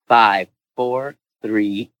5, 4,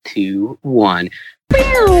 3, 2, 1.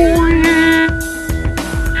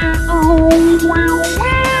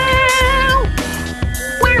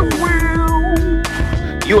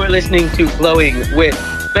 You are listening to Flowing with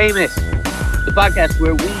Famous, the podcast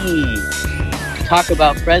where we talk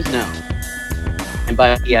about Fresno. And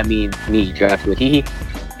by he, I mean me, Joshua Hehe.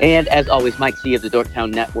 And as always, Mike C. of the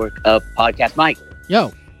Dorktown Network of Podcast. Mike.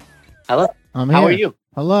 Yo. Hello. I'm How here. are you?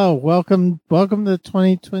 Hello. Welcome to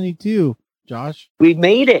 2022, Josh. We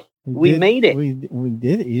made it. We made it. We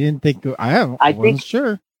did it. You didn't think I wasn't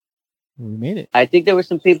sure. We made it. I think there were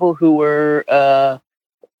some people who were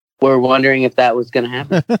wondering if that was going to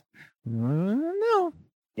happen. No.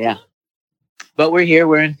 Yeah. But we're here.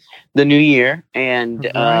 We're in the new year, and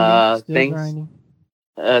things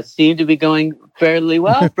seem to be going fairly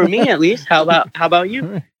well for me, at least. How about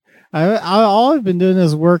you? All I've been doing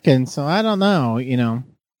is working, so I don't know. You know,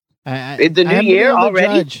 it's the new year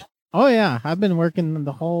already. Oh yeah, I've been working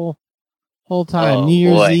the whole time. Oh, New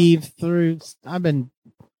Year's boy. Eve through. I've been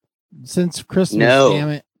since Christmas. No.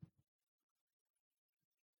 Damn it.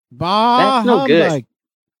 Bah, That's no good. humbug.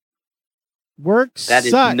 Work That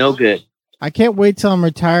is sucks. no good. I can't wait till I'm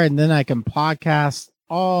retired and then I can podcast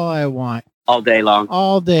all I want. All day long.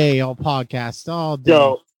 All day, I'll podcast all day.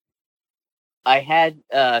 So I had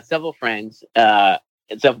several friends, and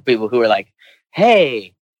several people who were like,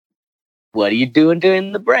 "Hey, what are you doing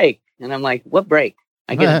during the break?" And I'm like, "What break?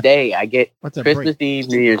 I get a day. I get What's a Christmas break? Eve,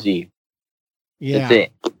 New Year's Eve. Yeah, That's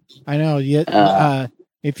it." I know. Yeah,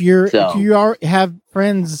 if so- you have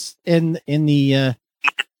friends in the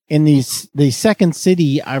second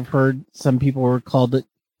city, I've heard some people were called it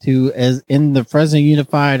to as in the Fresno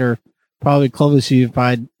Unified or probably Clovis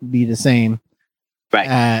Unified be the same.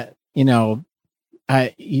 Right. You know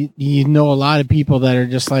a lot of people that are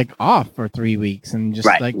just like off for 3 weeks and just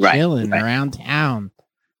chilling around town.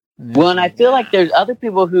 And I feel like there's other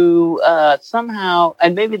people who somehow,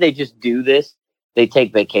 and maybe they just do this, they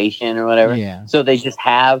take vacation or whatever. Yeah. So they just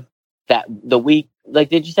have the week, like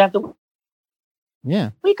they just have the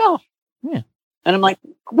week off. Yeah. And I'm like,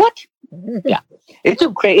 what? Yeah.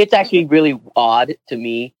 It's actually really odd to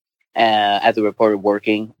me as a reporter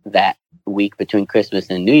working that week between Christmas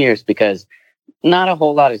and New Year's because not a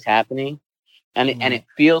whole lot is happening. And it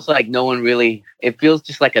feels like no one really, it feels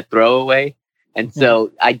just like a throwaway. And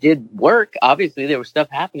so I did work. Obviously, there was stuff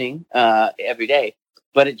happening every day,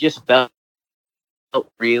 but it just felt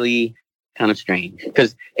really kind of strange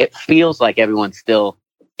because it feels like everyone's still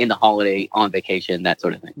in the holiday, on vacation, that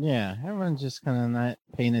sort of thing. Yeah, everyone's just kind of not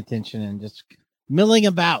paying attention and just milling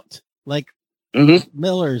about like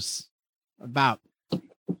millers about.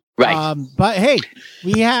 Right. But hey,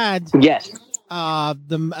 we had yes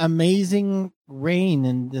the amazing rain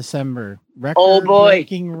in December.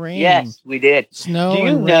 Record-breaking rain. Yes, we did. Snow. Do you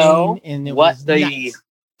and know rain, and it what was the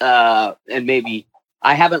nuts. And maybe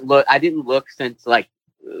I haven't looked. I didn't look since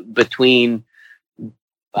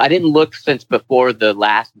since before the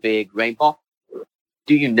last big rainfall.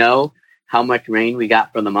 Do you know how much rain we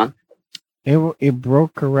got for the month? It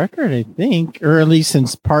broke a record, I think, or at least in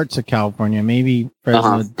parts of California. Maybe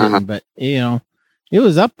Fresno didn't, but it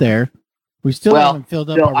was up there. We still haven't filled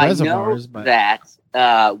up our reservoirs, but that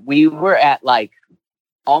we were at like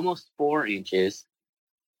almost 4 inches.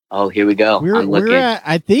 Oh, here we go.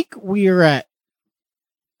 I think we are at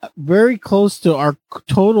very close to our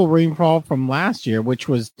total rainfall from last year, which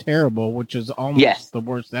was terrible, which was almost the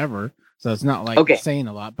worst ever. So it's not like saying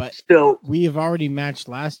a lot, but so we have already matched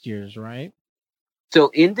last year's, right? So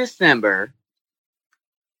in December,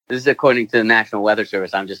 this is according to the National Weather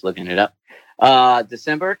Service. I'm just looking it up.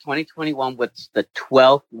 December 2021 was the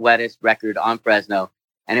 12th wettest record on Fresno,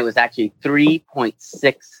 and it was actually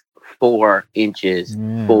 3.64 inches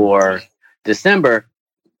for December.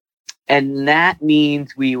 And that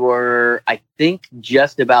means we were, I think,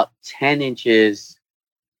 just about 10 inches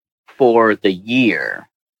for the year,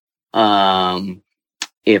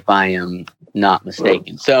 if I am not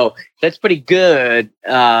mistaken. So that's pretty good.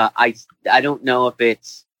 I don't know if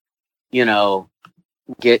it's,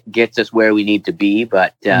 gets us where we need to be,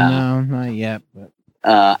 but no, not yet. But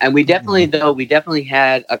and we definitely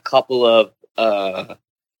had a couple of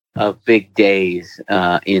big days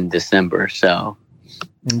in December. So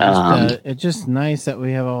it's just nice that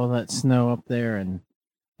we have all that snow up there, and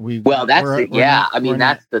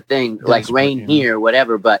that's the thing. Like rain here,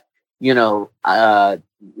 whatever, but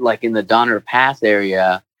like in the Donner Pass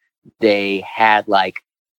area, they had like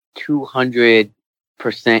 200%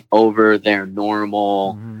 over their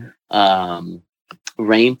normal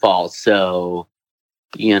rainfall. So,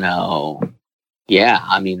 I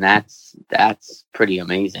mean, that's pretty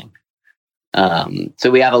amazing.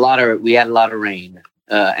 So we had a lot of rain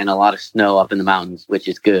and a lot of snow up in the mountains, which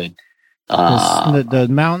is good. The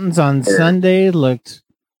mountains on Sunday looked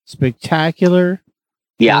spectacular.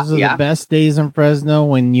 Yeah, those are the best days in Fresno,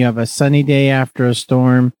 when you have a sunny day after a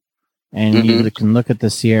storm, and you can look at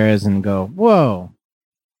the Sierras and go, "Whoa,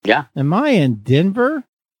 yeah, am I in Denver?"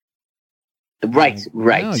 Right.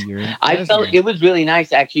 I felt it was really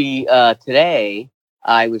nice actually. Today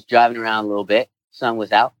I was driving around a little bit. Sun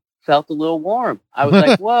was out. Felt a little warm. I was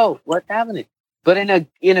like, "Whoa, what's happening?" But in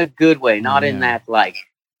a good way, not in that like.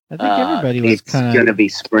 I think everybody was kind of going to be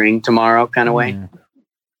spring tomorrow kind of way.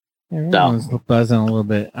 Everyone was buzzing a little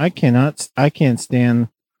bit. I can't stand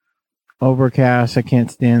overcast. I can't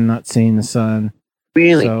stand not seeing the sun.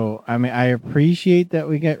 Really? So, I mean, I appreciate that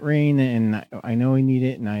we get rain, and I know we need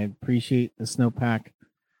it, and I appreciate the snowpack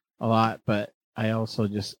a lot, but I also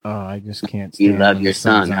I just can't stand. You love your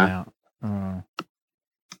sun, huh?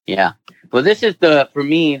 Yeah. Well, for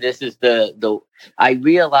me, I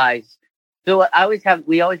realized, so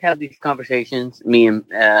we always have these conversations, me and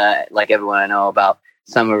like everyone I know, about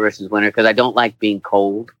summer versus winter, because I don't like being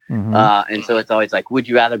cold. And so it's always like, would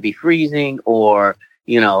you rather be freezing or,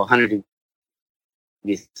 100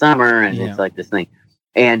 degrees summer? And it's like this thing.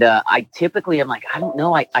 And I typically am like, I don't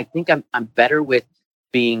know. I think I'm better with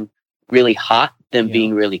being really hot than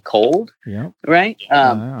being really cold. Yeah. Right.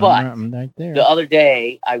 But I'm right there. The other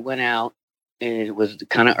day I went out, and it was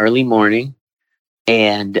kind of early morning,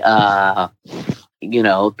 and the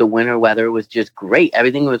winter weather was just great.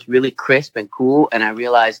 Everything was really crisp and cool. And I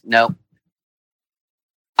realized, no,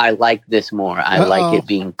 I like this more. I like it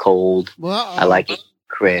being cold. I like it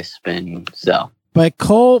crisp. And so, but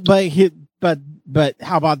cold, but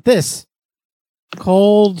how about this?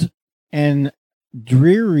 Cold and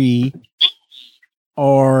dreary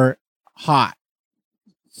or hot?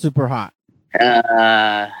 Super hot. I'm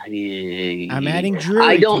adding dreary.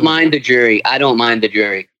 I don't mind the dreary.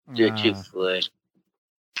 Truthfully,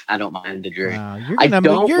 I don't mind the dreary.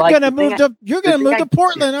 You're gonna move to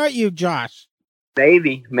Portland, aren't you, Josh?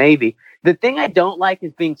 Maybe. The thing I don't like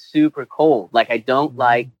is being super cold. Like, I don't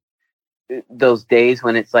like those days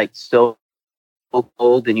when it's like so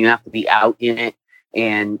cold and you have to be out in it,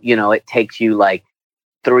 and it takes you like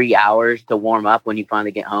 3 hours to warm up when you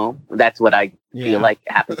finally get home. That's what I feel like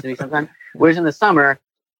happens to me sometimes. Whereas in the summer,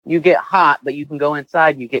 you get hot, but you can go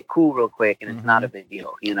inside and you get cool real quick, and it's not a big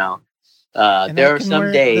deal, There are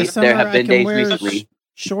some days, there have been days recently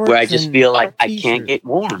where I just feel like I can't get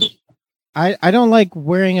warm. I don't like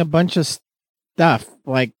wearing a bunch of stuff,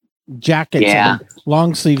 like jackets and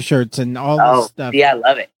long sleeve shirts and all this stuff. Yeah, I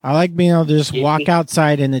love it. I like being able to just walk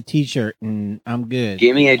outside in a t-shirt and I'm good.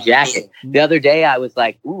 Give me a jacket. The other day I was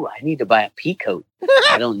like, ooh, I need to buy a pea coat.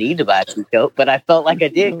 I don't need to buy a pea coat, but I felt like I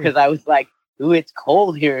did, because I was like, ooh, it's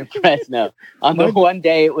cold here in Fresno. On the one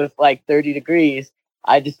day it was like 30 degrees.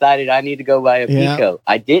 I decided I need to go buy a pea coat.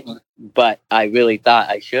 I didn't, but I really thought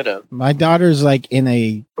I should have. My daughter's like in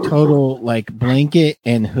a total like blanket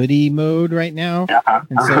and hoodie mode right now.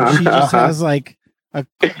 And so she just has like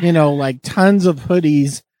like tons of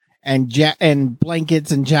hoodies and blankets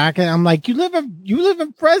and jacket. I'm like, you live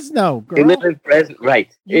in Fresno, girl. You live in Fresno, right?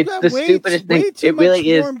 It's the stupidest thing. It really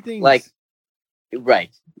is like, right.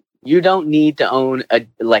 You don't need to own a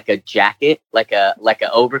jacket, like a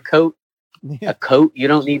overcoat. A coat. You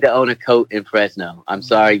don't need to own a coat in Fresno. I'm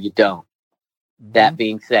sorry, you don't. That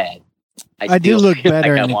being said, I do look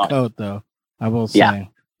better in a coat, though. I will say.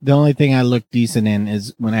 The only thing I look decent in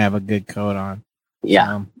is when I have a good coat on.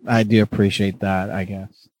 Yeah. I do appreciate that, I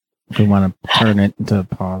guess. If we want to turn it into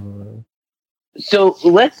positive. So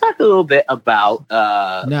let's talk a little bit about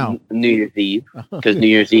New Year's Eve, because New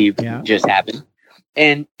Year's Eve just happened.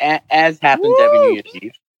 And as happens every New Year's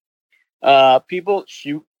Eve, people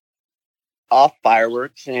shoot off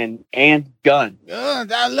fireworks and guns.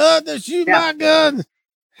 I love to shoot my guns.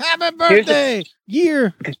 Happy birthday,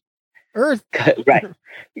 Earth. Right.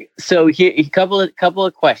 So here, a couple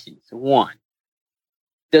of questions. One,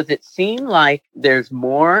 does it seem like there's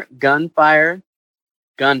more gunfire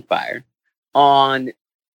on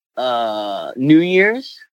New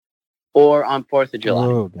Year's or on 4th of July?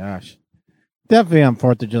 Oh gosh, definitely on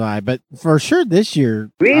 4th of July, but for sure this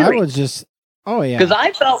year, really? I was just. Oh yeah, because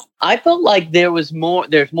I felt like there's more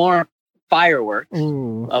fireworks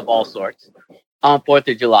of all sorts on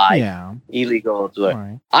 4th of July. Yeah, illegal as well.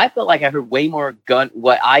 Right. I felt like I heard way more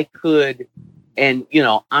what I could, and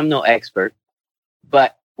I'm no expert,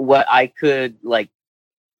 but what I could like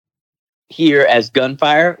hear as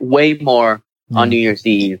gunfire way more on New Year's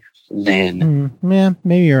Eve than. Yeah,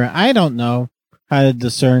 maybe you're right. I don't know how to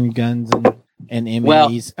discern guns and M80s.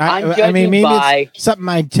 Well, I mean, maybe it's something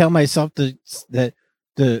I tell myself the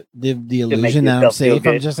illusion that I'm safe.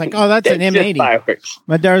 I'm just like, oh, that's an M80.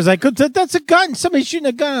 My daughter's like, that's a gun. Somebody's shooting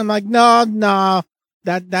a gun. I'm like, no,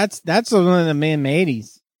 that's one of the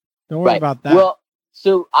M80s. Don't worry about that. Well,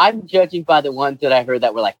 so I'm judging by the ones that I heard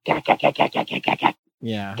that were like, yeah,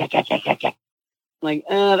 like,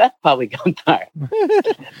 that's probably gunfire.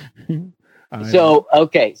 So,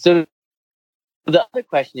 okay. So the other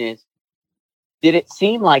question is, did it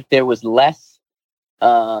seem like there was less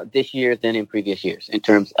this year than in previous years in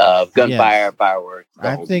terms of gunfire, fireworks?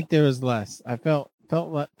 I think there was less. I felt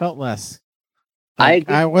less. I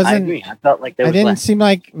agree. I felt like there was I didn't less. seem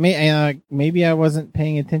like maybe I wasn't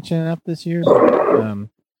paying attention enough this year. But,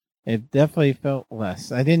 it definitely felt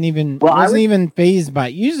less. I didn't even wasn't even phased by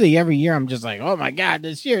it. Usually every year I'm just like, oh my God,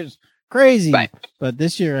 this year's crazy. Right. But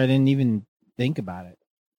this year I didn't even think about it.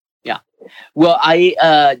 Yeah. Well,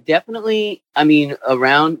 I definitely, I mean,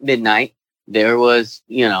 around midnight there was,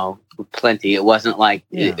 plenty. It wasn't like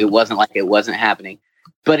it wasn't happening.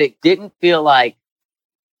 But it didn't feel like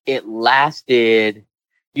it lasted,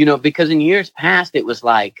 because in years past it was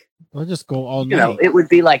like, we'll just go all night. It would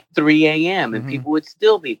be like 3 a.m. and people would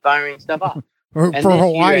still be firing stuff off. for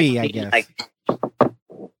Hawaii, I guess.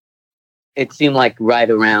 It seemed like right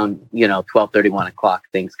around, 12:30, 1 o'clock,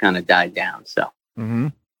 things kind of died down. So,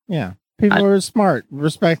 yeah, people are smart,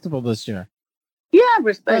 respectable this year. Yeah,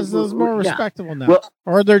 respectable. It's more respectable now. Well,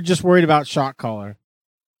 or they're just worried about shot caller.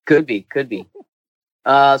 Could be.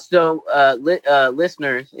 So,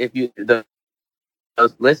 listeners, if you those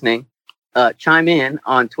listening, chime in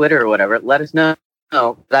on Twitter or whatever. Let us know.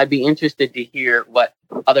 I'd be interested to hear what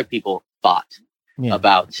other people thought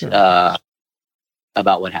about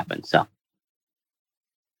what happened. So,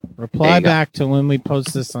 reply back to when we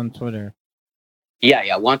post this on Twitter.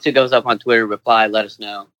 Yeah. Once it goes up on Twitter, reply. Let us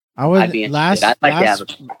know. I'd be interested.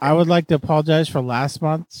 I would like to apologize for last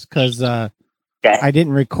month's because I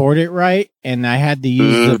didn't record it right, and I had to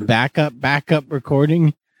use the backup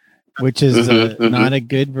recording, which is not a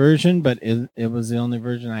good version, but it was the only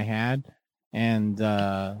version I had. And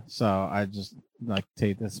so I just like to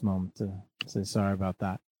take this moment to say sorry about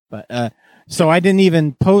that. But so I didn't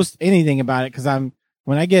even post anything about it because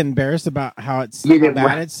when I get embarrassed about how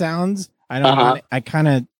bad it sounds, I don't I kind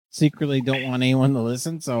of secretly don't want anyone to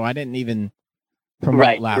listen, so I didn't even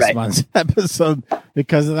promote last month's episode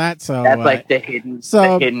because of that. So that's like the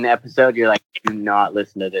hidden episode. You're like, do not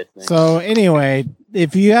listen to this thing. So anyway,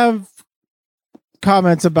 if you have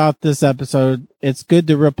comments about this episode, it's good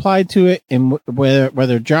to reply to it, and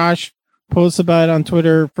whether Josh posts about it on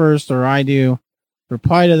Twitter first or I do,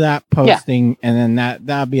 reply to that posting, and then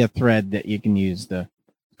that'll be a thread that you can use to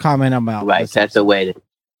comment about. Right, that's a way to.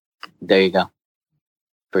 There you go.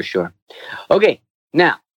 For sure. Okay,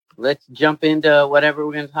 now let's jump into whatever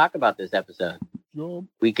we're going to talk about this episode.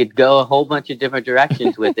 We could go a whole bunch of different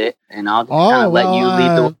directions with it, and I'll just kind of let you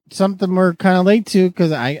lead the. Something we're kind of late to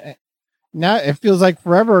because now it feels like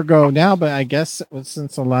forever ago now, but I guess it was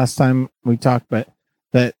since the last time we talked. But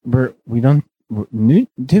that maybe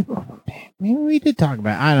we did talk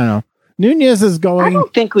about it. I don't know. Nunez is going. I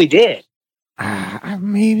don't think we did.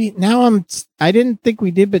 Maybe now I didn't think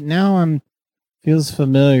we did, but now feels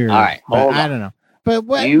familiar. All right, I don't know. But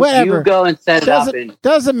whatever. You go and set it up.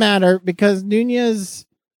 Doesn't matter because Nunez,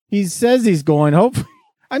 he says he's going. Hopefully,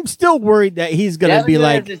 I'm still worried that he's going to be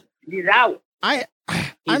like, he's out. I'm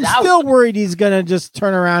still worried he's going to just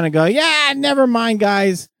turn around and go, yeah, never mind,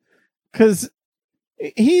 guys, because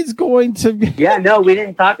he's going to. Yeah, no, we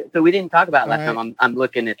didn't talk. So we didn't talk about last time. I'm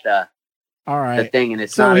looking at the thing, and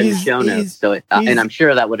it's not in the show notes. So and I'm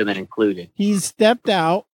sure that would have been included. He's stepped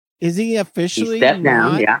out. Is he officially stepped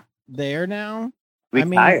down? Yeah, there now.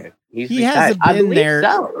 Retired. He hasn't been there.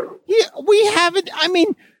 So. We haven't. I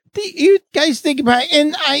mean, you guys think about it,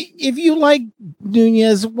 and if you like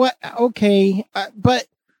Nunez, what? Okay, but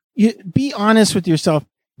you be honest with yourself.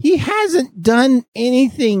 He hasn't done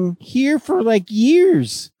anything here for like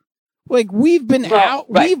years. Like we've been out.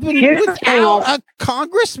 We've been without a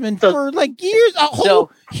congressman for like years. A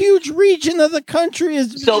whole huge region of the country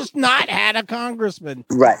has just not had a congressman.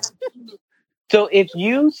 Right. So if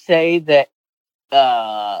you say that.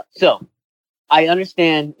 So I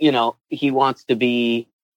understand, he wants to be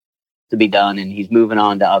done and he's moving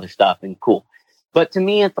on to other stuff and cool. But to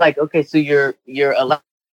me, it's like, okay, so you're allowed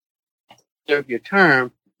to serve your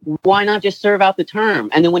term. Why not just serve out the term?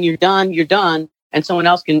 And then when you're done, and someone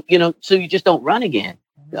else can, so you just don't run again.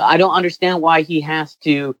 I don't understand why he has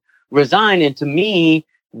to resign. And to me,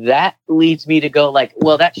 that leads me to go like,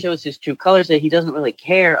 well, that shows his true colors that he doesn't really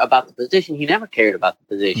care about the position. He never cared about the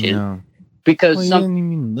position. No. because Well, he some didn't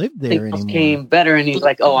even live there things anymore. came better, and he's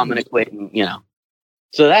like, "Oh, I'm going to quit," and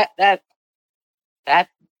So that's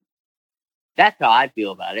how I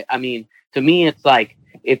feel about it. I mean, to me, it's like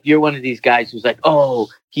if you're one of these guys who's like, "Oh,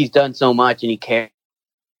 he's done so much and he cares,"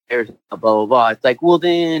 blah blah blah. It's like, well,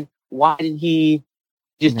 then why didn't he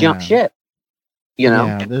just jump ship?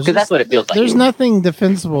 Because that's what it feels like. There's nothing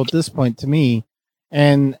defensible at this point to me.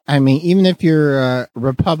 And I mean, even if you're a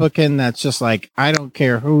Republican, that's just like, I don't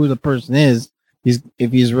care who the person is.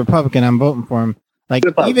 If he's a Republican, I'm voting for him. Like,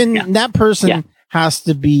 even that person has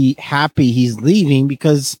to be happy he's leaving,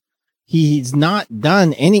 because he's not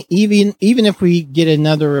done any, even if we get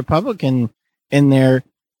another Republican in there,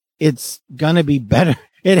 it's going to be better.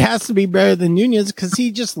 It has to be better than Nunez, because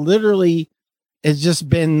he just literally has just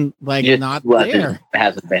been like not there.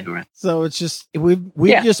 Hasn't been around. So it's just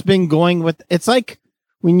we've just been going with. It's like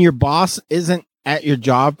when your boss isn't at your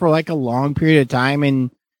job for like a long period of time, and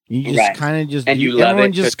you just kind of just and you love everyone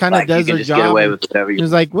it, just kind of does their job. Get away with whatever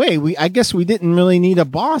it's like, wait, I guess we didn't really need a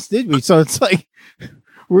boss, did we? So it's like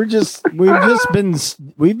we've just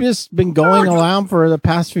been going around for the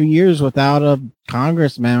past few years without a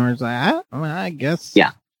congressman. Where it's like, I guess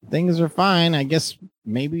things are fine. I guess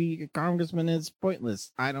maybe a congressman is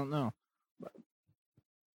pointless. I don't know.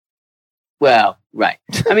 Well, right.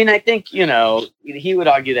 I mean, I think, he would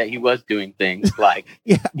argue that he was doing things like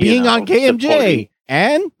being on KMJ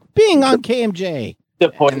and being on KMJ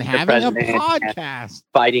and having a podcast,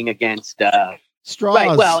 fighting against straws.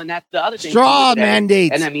 Right. Well, and that's the other thing. Straw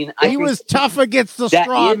mandates. And I mean, he was tough against the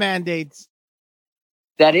straw mandates.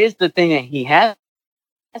 That is the thing that he has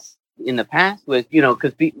in the past with,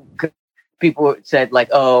 because people said like,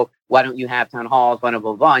 oh, why don't you have town halls, blah, blah,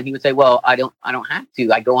 blah, blah. And he would say, well, I don't have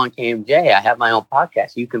to. I go on KMJ. I have my own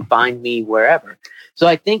podcast. You can find me wherever. So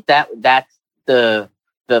I think that's the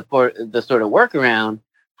sort of workaround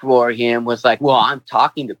for him was like, well, I'm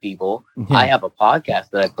talking to people. Yeah. I have a podcast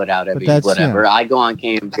that I put out every whatever. I go on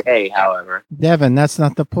KMJ, however. Devin, that's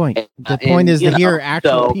not the point. The point is to hear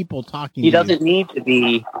actual people talking. He doesn't need to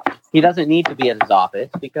be. He doesn't need to be at his office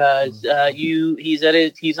because he's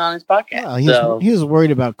on his podcast. Well, he was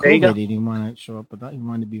worried about COVID. He didn't want to show up, but he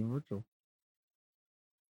wanted to be virtual.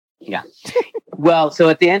 Yeah. Well, so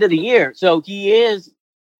at the end of the year, so he is.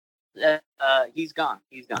 He's gone.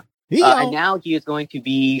 And now he is going to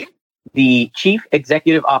be the chief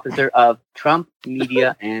executive officer of Trump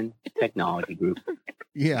Media and Technology Group.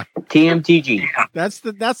 Yeah. TMTG. That's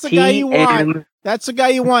the guy you want. That's the guy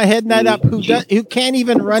you want heading that up who can't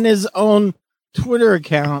even run his own Twitter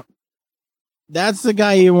account. That's the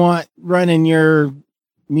guy you want running your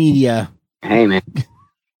media. Hey, man.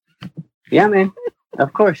 Yeah, man.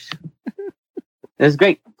 Of course. That's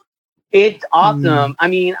great. It's awesome. I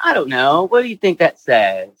mean, I don't know. What do you think that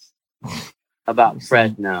says about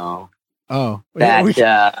Fresno? Oh, that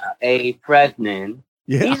a Fresnan.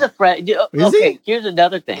 Yeah. He's a Fresnan. Okay, here's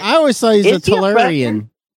another thing. I always thought he's a Tellurian.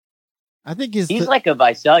 I think he's like a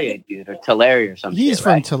Visalia dude or Tulare or something. He's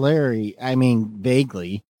from Tulare. I mean,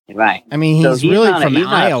 vaguely. Right. I mean, he's really from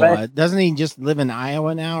Iowa. Doesn't he just live in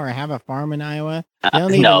Iowa now or have a farm in Iowa?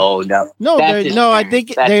 No. I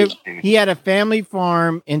think he had a family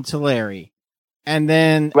farm in Tulare. And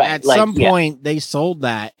then at some point they sold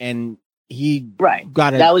that and he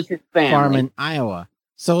got that was his family. Farm in Iowa.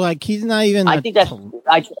 So like he's not even I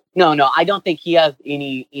don't think he has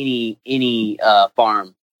any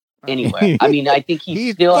farm anywhere. I mean, I think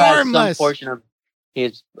he still farmless. Has some portion of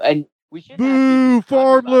his and we should boo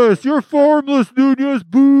farmless. You're farmless, Nunez.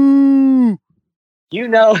 Boo. You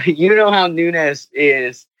know how Nunez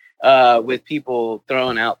is with people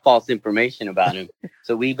throwing out false information about him.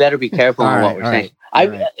 So we better be careful on what we're saying.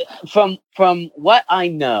 From what I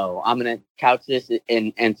know, I'm going to couch this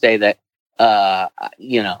and say that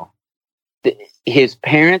his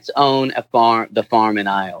parents own the farm in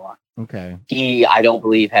Iowa. Okay. He, I don't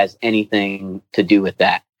believe, has anything to do with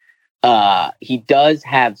that. He does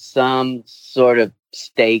have some sort of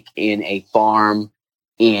stake in a farm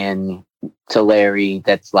in Tulare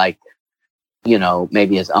that's like,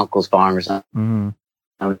 maybe his uncle's farm or something.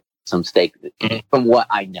 Mm-hmm. Some stake from what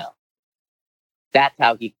I know. That's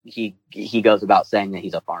how he goes about saying that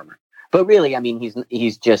he's a farmer. But really, I mean,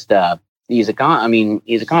 he's just he's a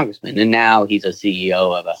congressman, and now he's a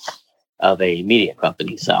CEO of a media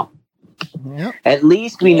company. So at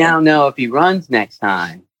least we now know if he runs next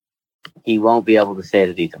time, he won't be able to say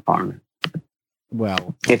that he's a farmer.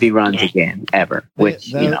 Well, if he runs again ever,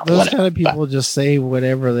 which those kind of people just say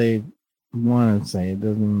whatever they want to say. It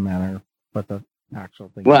doesn't matter what the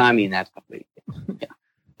actual thing. Well, I mean that's probably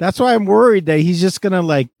That's why I'm worried that he's just gonna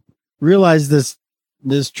like realize this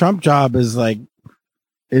Trump job is like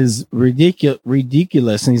is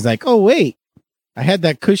ridiculous. And he's like, oh, wait, I had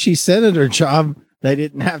that cushy senator job that I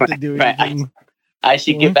didn't have to do anything. I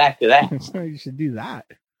should get back to that. So you should do that.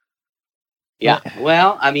 Yeah.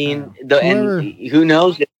 Well, I mean, and who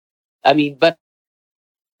knows? I mean, but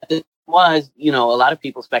it was, a lot of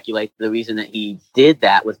people speculate the reason that he did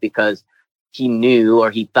that was because he knew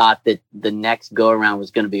or he thought that the next go around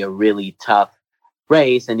was going to be a really tough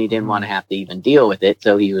race and he didn't want to have to even deal with it.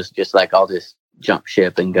 So he was just like, I'll just jump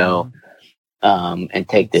ship and go and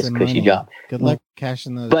take this cushy job. Good luck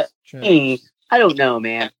cashing those. But I don't know,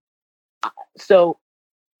 man. So,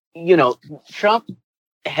 Trump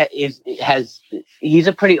he's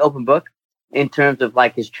a pretty open book in terms of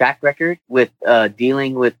like his track record with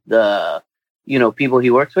dealing with the, people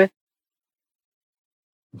he works with.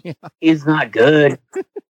 Yeah. Is not good.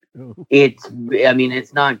 It's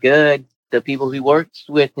not good. The people he works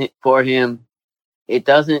with for him, it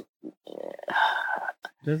doesn't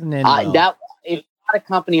end well. That it's not a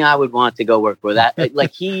company I would want to go work for. That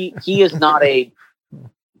like he is not a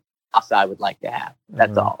boss I would like to have.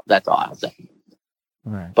 That's all I'll say.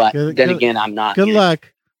 All right. But then again, I'm not. Good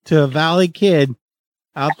luck to a Valley kid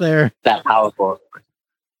out there. That powerful.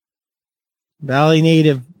 Valley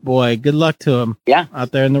native boy. Good luck to him. Yeah.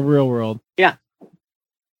 Out there in the real world. Yeah.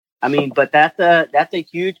 I mean, but that's a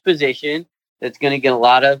huge position that's going to get a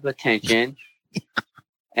lot of attention.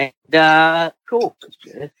 And cool.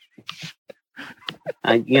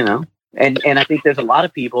 And I think there's a lot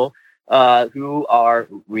of people who are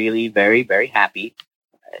really very, very happy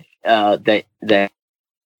that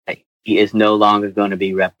he is no longer going to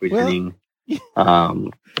be representing.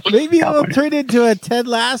 Maybe it'll turn into a Ted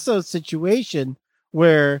Lasso situation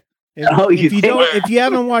where if you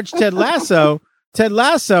haven't watched Ted Lasso,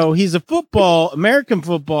 he's a American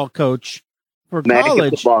football coach for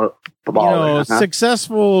college.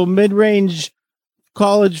 Successful mid-range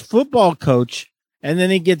college football coach, and then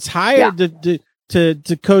he gets hired to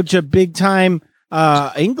coach a big-time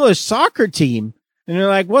English soccer team. And they're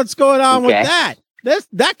like, "What's going on with that?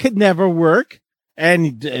 That could never work."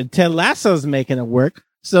 And Ted Lasso's making it work.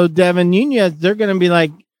 So Devin Nunes, they're going to be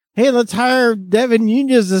like, "Hey, let's hire Devin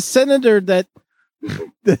Nunes, a senator that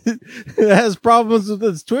has problems with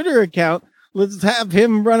his Twitter account. Let's have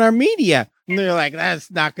him run our media." And they're like,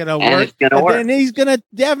 "That's not going to work." And then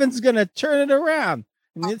Devin's going to turn it around,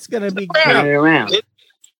 and it's going to be great. Turn it around.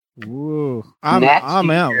 Woo! I'm out. I'm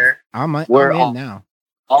in now.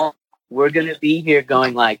 We're going to be here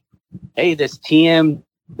going like, "Hey, this TMT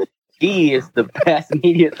is the best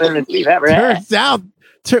media service we've ever had." Turns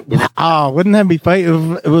out, wouldn't that be funny?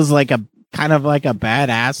 It was like a kind of like a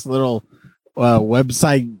badass little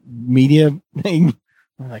website media thing.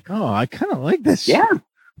 I'm like, oh, I kind of like this. Yeah.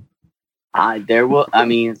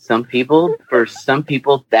 Some people,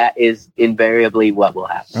 that is invariably what will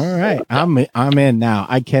happen. All right. I'm in now.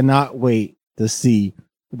 I cannot wait to see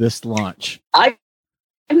this launch. I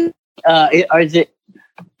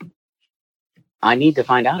need to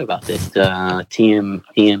find out about this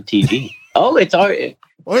TMTG. Oh, it's already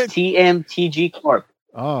TMTG Corp.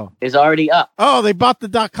 Oh, is already up. Oh, they bought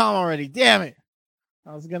the .com already. Damn it!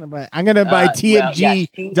 I'm gonna buy TMG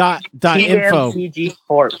 .info. TMTG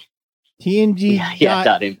Corp. TMG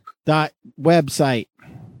dot website.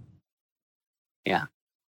 Yeah.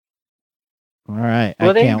 All right.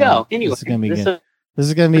 Well, there you go. Anyway, this is gonna be good. This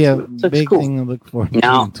is gonna be a big thing to look for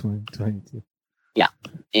now, in 2022. Yeah,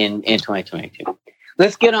 in 2022.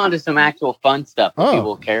 Let's get on to some actual fun stuff that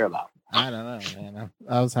people care about. I don't know, man.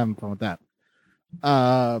 I was having fun with that.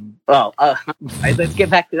 Let's get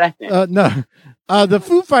back to that then. The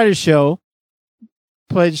Foo Fighters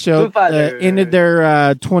ended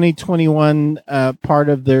their 2021 part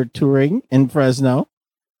of their touring in Fresno.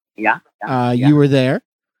 Yeah. You were there,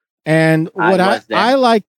 and what I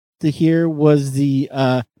liked to hear was the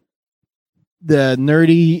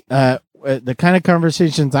nerdy the kind of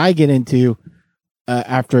conversations I get into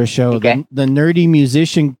after a show. The nerdy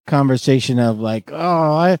musician conversation of like,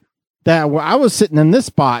 I was sitting in this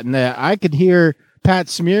spot and I could hear Pat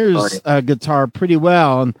Smear's guitar pretty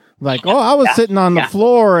well, and like, I was sitting on the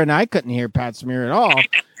floor and I couldn't hear Pat Smear at all.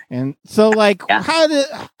 And so, like, how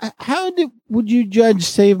would you judge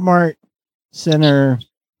Save Mart Center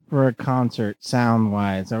for a concert sound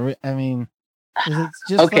wise? Is it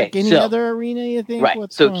just like any other arena? You think?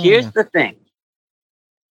 Right. So here's the thing.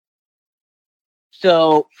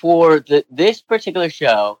 So for this particular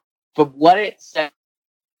show, from what it sounds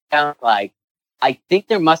like, I think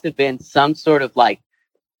there must have been some sort of like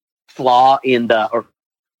flaw in the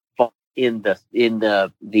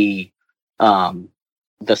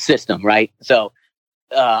system, right? So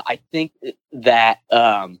I think that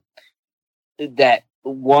that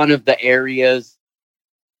one of the areas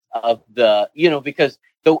of the, because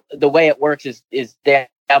the way it works is they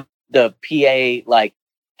have the PA like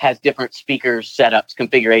has different speaker setups,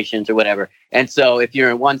 configurations or whatever. And so if you're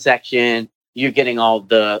in one section, you're getting all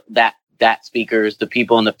that speakers, the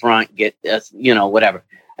people in the front get, whatever.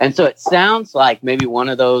 And so it sounds like maybe one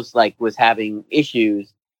of those like was having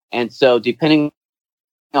issues. And so depending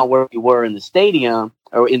on where you were in the stadium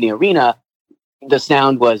or in the arena, the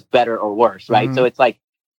sound was better or worse, right? Mm-hmm. So it's like,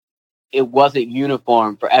 it wasn't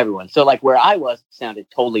uniform for everyone. So like where I was sounded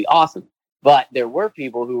totally awesome, but there were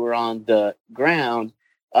people who were on the ground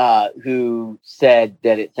who said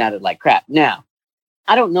that it sounded like crap. Now,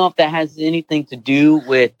 I don't know if that has anything to do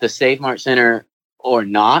with the Save Mart Center or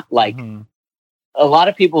not. Like a lot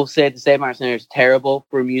of people say the Save Mart Center is terrible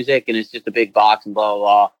for music and it's just a big box and blah,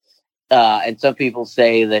 blah, blah. And some people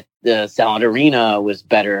say that the Sound Arena was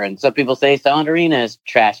better. And some people say Sound Arena is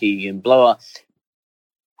trashy and blah, blah.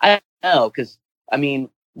 I don't know, because, I mean,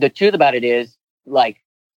 the truth about it is, like,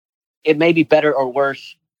 it may be better or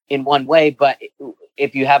worse in one way, but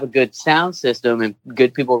if you have a good sound system and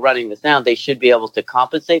good people running the sound, they should be able to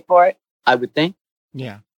compensate for it, I would think.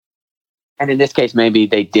 Yeah. And in this case, maybe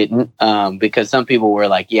they didn't, because some people were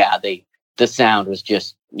like, yeah, the sound was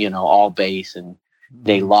just, all bass and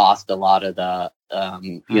they lost a lot of the,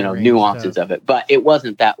 nuances of it. But it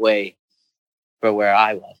wasn't that way for where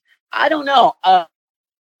I was. I don't know.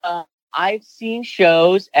 I've seen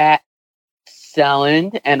shows at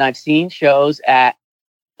Selland and I've seen shows at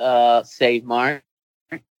Save Mart.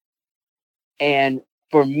 And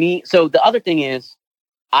for me, so the other thing is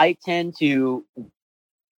I tend to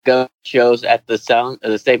go to shows at the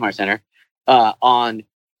Save Mart Center I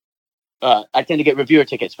tend to get reviewer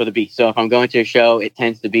tickets for the Beast. So if I'm going to a show, it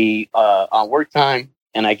tends to be on work time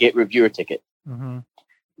and I get reviewer tickets. Mm-hmm.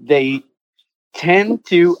 They tend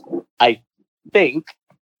to, I think,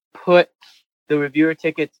 put the reviewer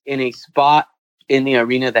tickets in a spot in the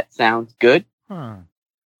arena that sounds good.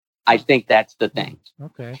 I think that's the thing.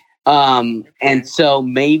 Okay. And so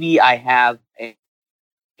maybe I have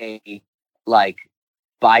a like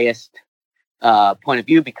biased point of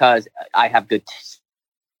view because I have good seats,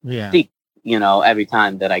 every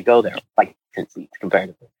time that I go there, like 10 seats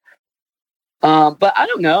comparatively. But I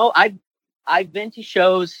don't know. I've been to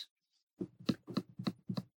shows.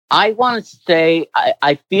 I want to say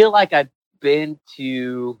I feel like I've been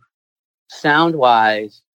to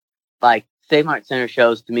sound-wise, like Save Mart Center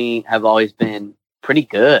shows to me have always been pretty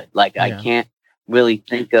good. Like I can't really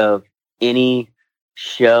think of any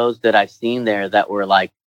shows that I've seen there that were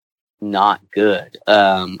like not good.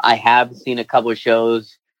 I have seen a couple of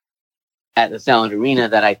shows at the Sound Arena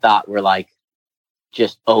that I thought were like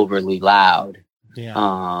just overly loud.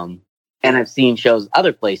 Yeah. And I've seen shows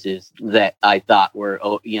other places that I thought were,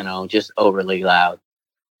 just overly loud.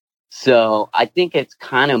 So I think it's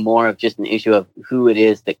kind of more of just an issue of who it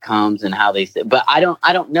is that comes and how they say. But I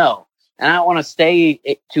don't know. And I don't want to say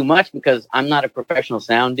it too much because I'm not a professional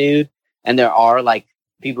sound dude. And there are like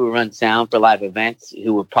people who run sound for live events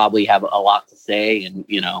who would probably have a lot to say and,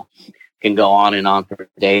 can go on and on for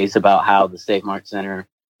days about how the Save Mart Center,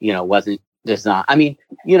 wasn't designed. I mean,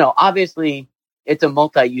 obviously it's a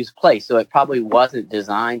multi-use place, so it probably wasn't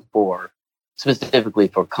designed specifically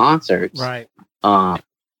for concerts. Right. How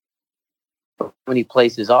many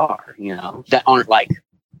places are, that aren't like,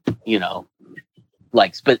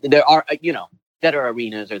 but there are, that are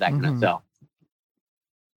arenas or that kind of stuff.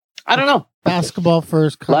 I don't know. Basketball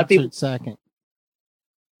first, concert second.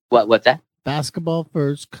 What's that? Basketball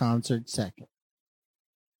first, concert second.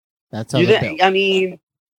 That's how I mean,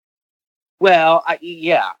 well, I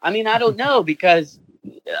don't know because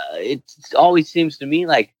it always seems to me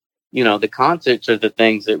like, the concerts are the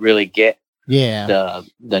things that really get the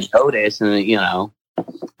notice and,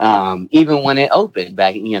 even when it opened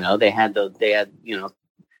back, they had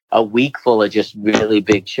a week full of just really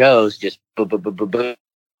big shows, just boom,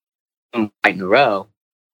 right in a row.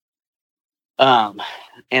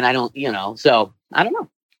 And I don't, so I don't know.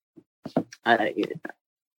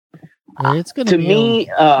 It's going to me,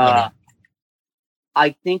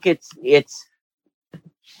 I think it's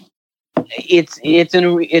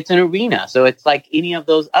an arena. So it's like any of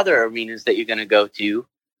those other arenas that you're going to go to.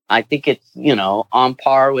 I think it's, on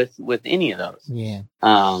par with any of those. Yeah.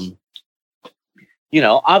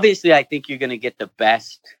 Obviously I think you're going to get the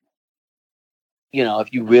best,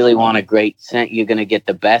 if you really want a great scent, you're going to get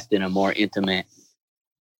the best in a more intimate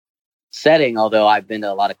setting. Although I've been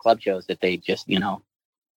to a lot of club shows that they just,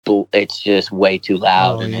 it's just way too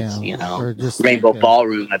loud it's, just Rainbow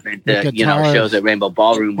Ballroom. I've been to, shows at Rainbow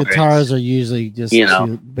Ballroom. Guitars are usually just,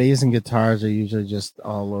 bass and guitars are usually just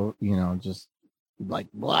all over, just like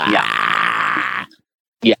blah.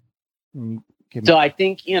 Yeah. Mm, So I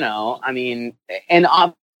think, I mean, and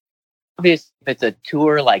obviously if it's a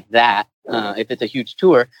tour like that, if it's a huge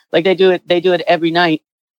tour, like they do it every night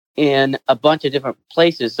in a bunch of different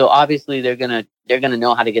places. So obviously they're gonna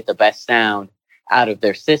know how to get the best sound out of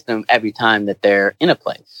their system every time that they're in a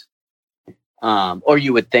place. Or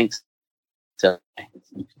you would think so.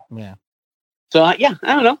 Yeah. So I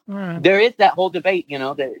don't know. All right. There is that whole debate,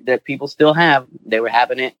 that people still have. They were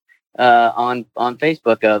having it on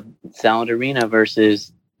Facebook of Sound Arena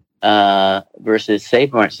versus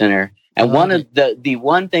Save Mart Center. And one of the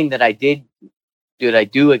one thing that I do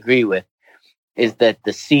agree with is that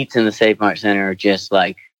the seats in the Save Mart Center are just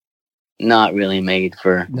like not really made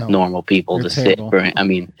for normal people to terrible. sit for. I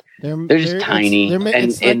mean, they're just tiny,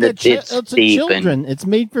 it's children. It's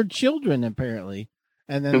made for children apparently.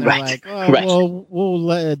 And then they're like, well, we'll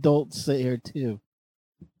let adults sit here too.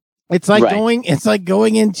 It's like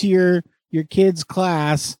going into your kid's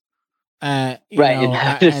class, and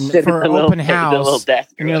for open house,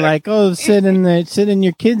 and you're like, oh, sit in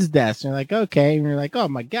your kid's desk. And you're like, okay, and you're like, oh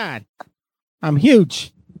my god, I'm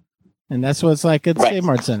huge, and that's what it's like at the Save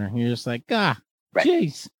Mart Center. You're just like,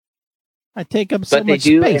 jeez, I take up so much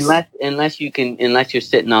space. Unless you're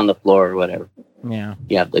sitting on the floor or whatever. Yeah,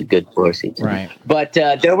 you have the good floor seats, right? But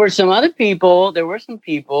there were some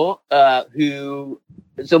people who.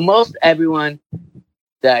 So most everyone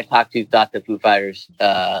that I talked to thought the Foo Fighters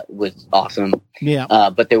was awesome. Yeah.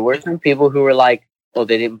 But there were some people who were like, "Oh,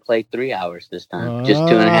 they didn't play 3 hours this time, just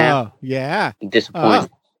 2.5." Yeah.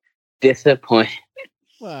 Disappointed.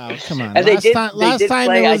 Wow, come on. And last time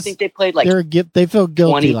play, I think they played like they felt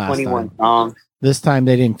guilty 21 songs. This time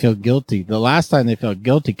they didn't feel guilty. The last time they felt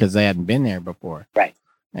guilty because they hadn't been there before. Right.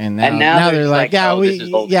 And now they're like,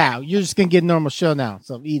 you're just gonna get a normal show now,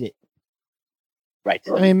 so eat it. Right.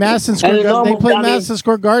 I mean, Madison Square Garden. They played Madison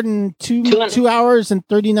Square Garden 2 hours and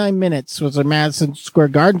 39 minutes was a Madison Square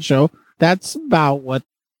Garden show. That's about what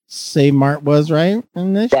Save Mart was, right?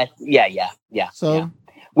 In this? Yeah. So, yeah.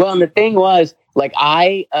 Well, and the thing was, like,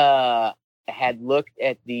 I had looked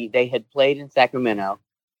at they had played in Sacramento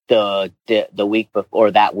the week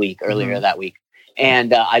before that week, earlier that week,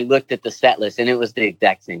 and I looked at the set list, and it was the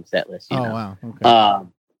exact same set list. Wow. Okay.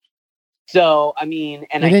 So, I mean,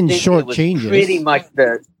 and they I didn't think it was pretty much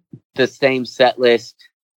the same set list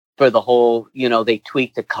for the whole, they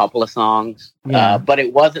tweaked a couple of songs, but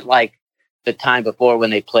it wasn't like the time before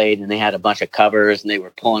when they played and they had a bunch of covers and they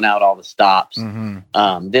were pulling out all the stops.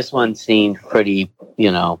 Mm-hmm. This one seemed pretty,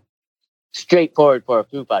 straightforward for a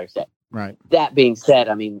Foo Fighter set. Right. That being said,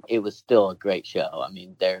 I mean, it was still a great show. I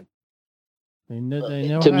mean, they're the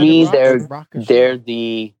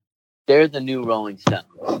new Rolling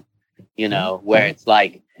Stones. Where it's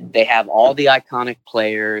like they have all the iconic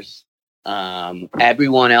players,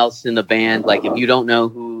 everyone else in the band. Like if you don't know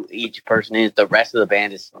who each person is, the rest of the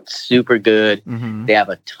band is super good. Mm-hmm. They have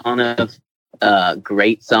a ton of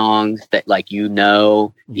great songs that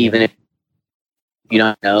even if you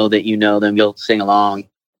don't know that you know them, you'll sing along.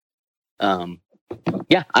 I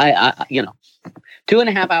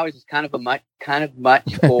 2.5 hours is kind of much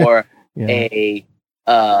for a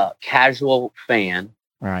casual fan,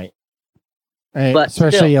 right? But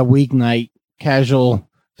especially a weeknight, casual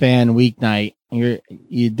fan weeknight, you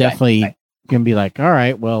definitely can be like, all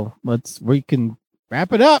right, well, we can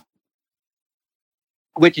wrap it up.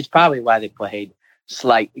 Which is probably why they played a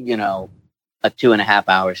 2.5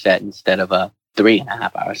 hour set instead of a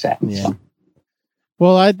 3.5 hour set. Yeah. So.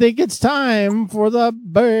 Well, I think it's time for the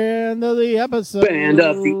band of the episode.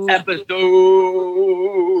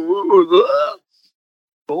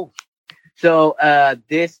 Cool. So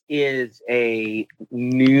this is a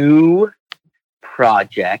new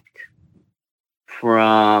project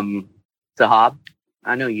from Sahab.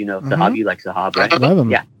 I know you know Sahab. You like Sahab, right? I love him.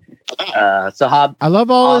 Yeah. Sahab. I love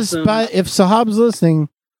all his. If Sahab's listening,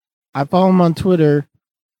 I follow him on Twitter.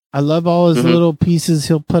 I love all his little pieces.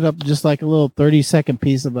 He'll put up just like a little 30-second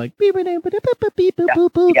piece of like beep, beep, beep, beep, beep, beep,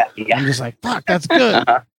 boop, boop. Yeah. I'm just like, fuck, that's good.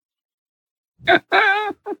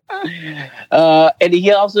 And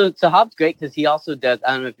he also, Sahab's great because he also does,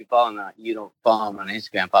 I don't know if you follow him or not, you don't follow him on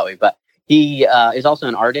Instagram probably, but he is also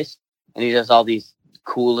an artist and he does all these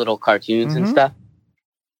cool little cartoons and stuff.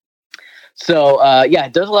 So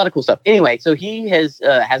does a lot of cool stuff. Anyway, so he has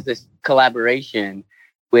this collaboration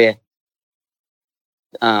with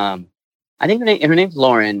I think her name's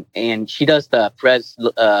Lauren, and she does the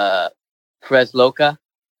Fresloca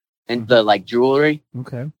and the like jewelry.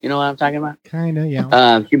 Okay, you know what I'm talking about? Kind of,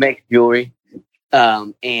 yeah. She makes jewelry,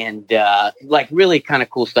 and like really kind of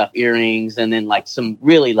cool stuff, earrings, and then like some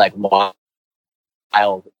really like wild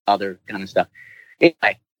other kind of stuff.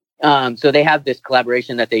 Anyway, so they have this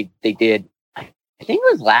collaboration that they did. I think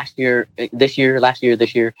it was last year,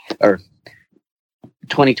 or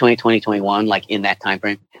 2020, 2021, like in that time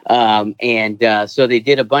frame. So they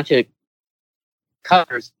did a bunch of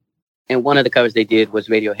covers, and one of the covers they did was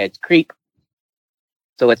Radiohead's "Creep."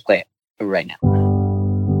 So let's play it right now.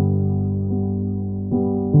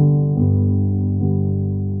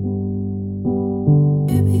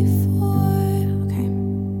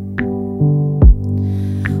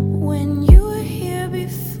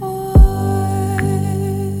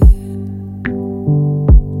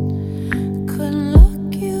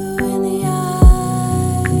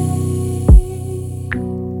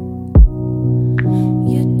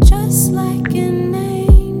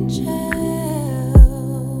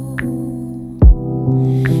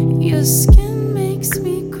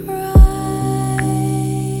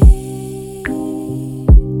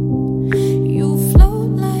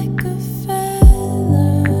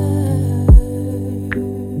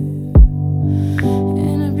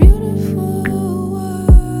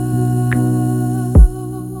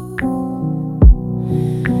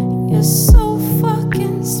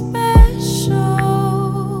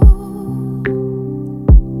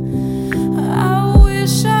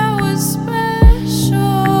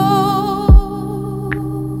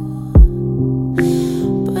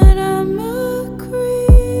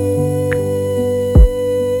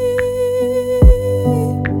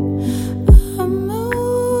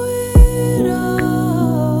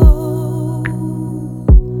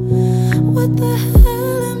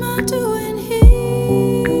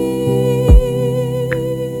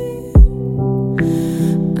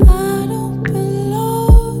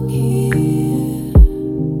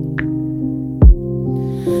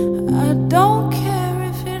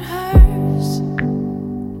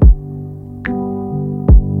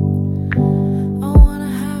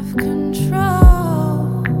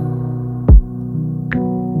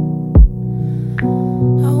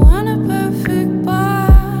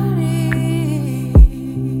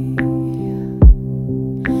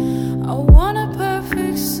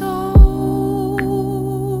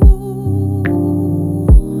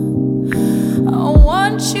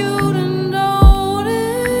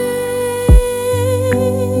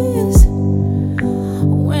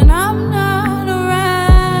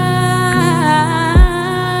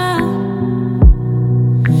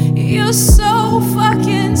 You're so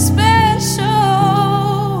fucking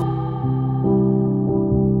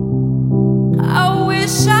special. I wish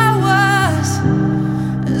I was special,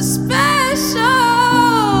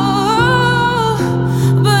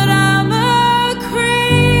 but I'm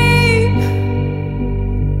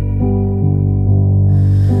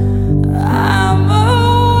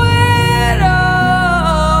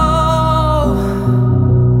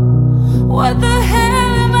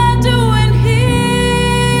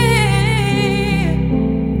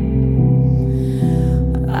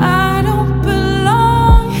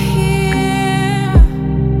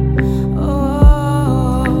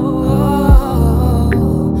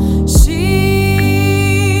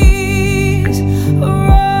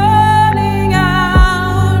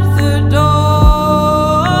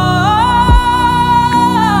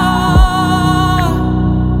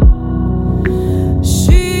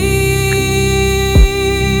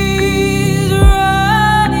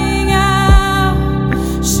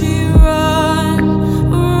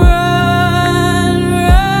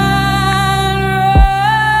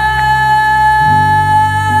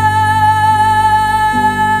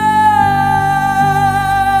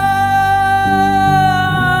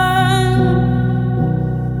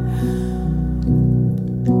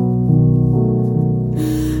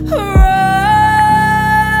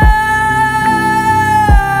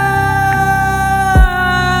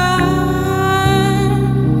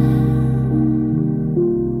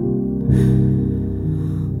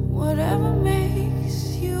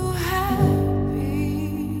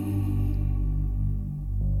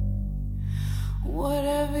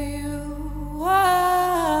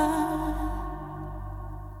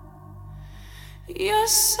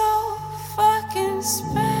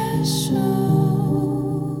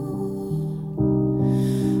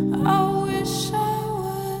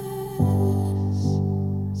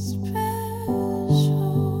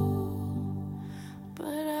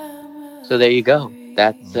So there you go.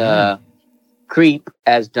 That's Creep,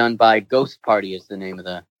 as done by Ghost Party is the name of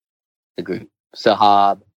the group.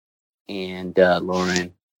 Sahab and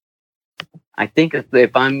Lauren. I think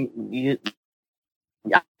if I'm... Yeah,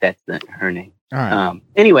 that's her name. All right.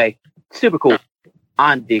 Anyway, super cool.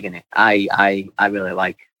 I'm digging it. I really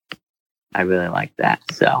like that.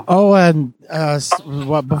 So. Oh, and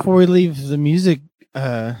before we leave the music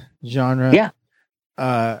genre, yeah,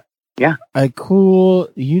 Yeah. a cool.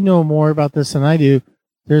 You know more about this than I do.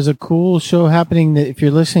 There's a cool show happening that if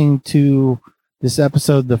you're listening to this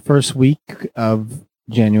episode the first week of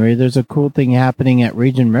January, there's a cool thing happening at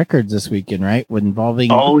Raging Records this weekend, right? With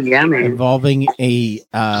involving Oh yeah, man. involving a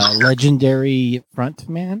legendary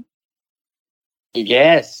frontman.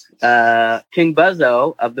 Yes. King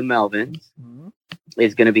Buzzo of the Melvins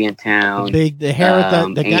is going to be in town. The hair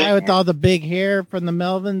with the guy and- with all the big hair from the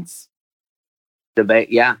Melvins.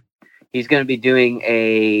 Yeah, he's going to be doing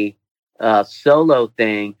a solo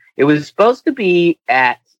thing. It was supposed to be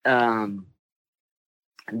at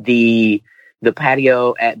the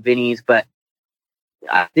patio at Vinny's, but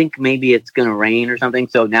I think maybe it's going to rain or something.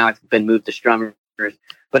 So now it's been moved to Strummers,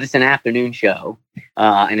 but it's an afternoon show,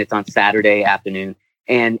 and it's on Saturday afternoon,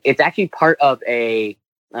 and it's actually part of a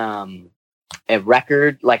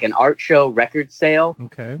record, like an art show record sale.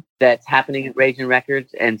 Okay. That's happening at Raging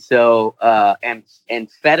Records. And so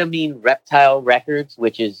Amphetamine Reptile Records,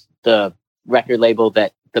 which is the record label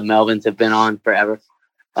that the Melvins have been on forever,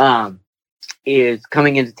 is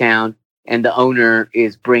coming into town, and the owner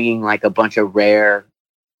is bringing like a bunch of rare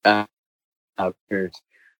records.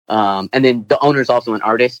 And then the owner is also an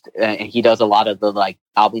artist, and he does a lot of the like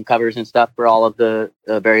album covers and stuff for all of the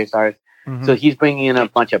various artists. Mhm. So he's bringing in a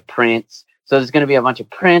bunch of prints. So there's going to be a bunch of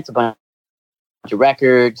prints, a bunch of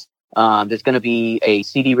records. There's going to be a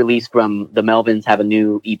CD release from the Melvins, have a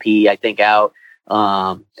new EP, I think, out.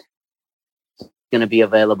 Going to be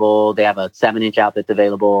available. They have a 7-inch out that's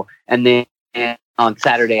available. And then on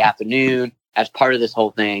Saturday afternoon, as part of this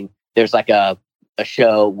whole thing, there's like a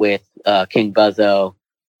show with King Buzzo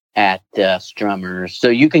at Strummers. So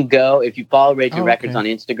you can go, if you follow Raging Records on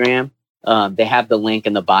Instagram, they have the link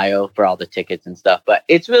in the bio for all the tickets and stuff. But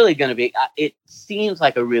it's really going to be, it seems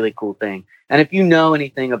like a really cool thing. And if you know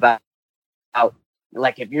anything about,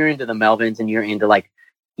 like, if you're into the Melvins and you're into, like,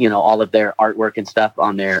 you know, all of their artwork and stuff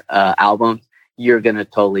on their albums, you're going to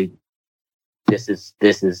totally, this is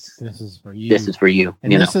for you. This is for you.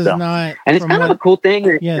 And you this know, is so. not, And it's kind of a cool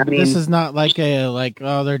thing. Yeah, I mean, this is not like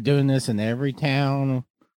they're doing this in every town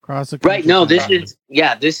across the country. right. No, this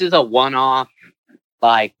is a one-off.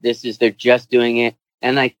 Like, they're just doing it.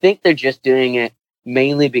 And I think they're just doing it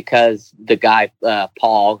mainly because the guy,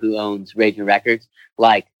 Paul, who owns Raging Records,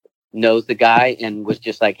 like, knows the guy and was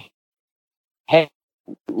just like, hey,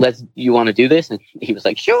 you want to do this? And he was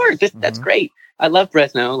like, sure, that's great. I love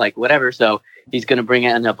Fresno, like, whatever. So he's going to bring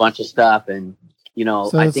in a bunch of stuff. And, you know,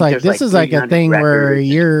 so I it's think like, there's this is like a thing where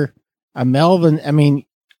you're a Melvin. I mean,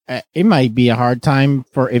 it might be a hard time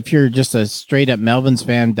for, if you're just a straight up Melvins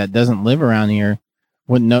fan that doesn't live around here,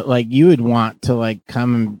 wouldn't know, like, you would want to like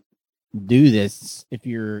come and do this if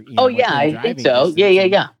you're, you know, I think so.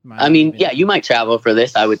 Yeah. I mean, yeah, you might travel for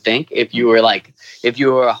this, I would think, if you were a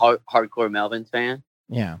hardcore Melvins fan.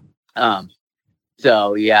 Yeah.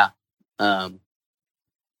 So yeah. I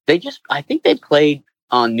think they played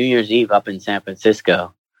on New Year's Eve up in San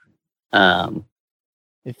Francisco.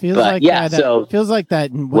 It feels like that. Feels like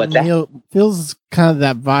that. Feels kind of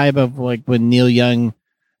that vibe of like when Neil Young.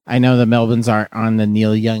 I know the Melvins aren't on the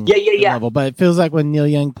Neil Young level, but it feels like when Neil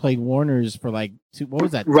Young played Warner's for like what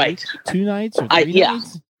was that? Right, 2 nights or 3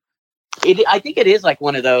 nights. I think it is like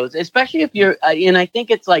one of those, especially if you're, and I think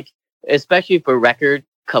it's like, especially for record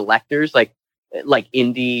collectors, like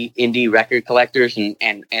indie record collectors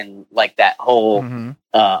and like that whole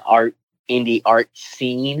indie art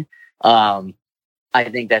scene. I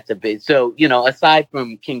think that's a big, so, you know, aside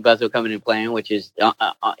from King Buzzo coming and playing, which is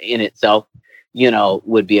in itself, you know,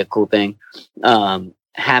 would be a cool thing.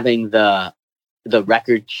 Having the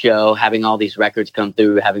record show, having all these records come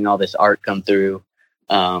through, having all this art come through.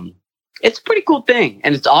 It's a pretty cool thing.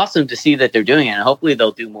 And it's awesome to see that they're doing it. And hopefully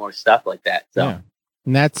they'll do more stuff like that. So, yeah.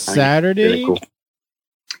 And that's Saturday. Really cool.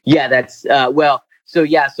 Yeah, that's,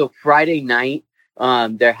 so Friday night,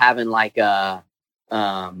 they're having like a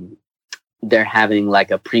preview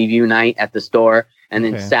night at the store. And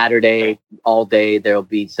then Saturday all day, they'll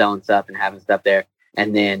be selling stuff and having stuff there.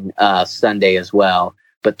 And then Sunday as well.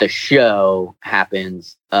 But the show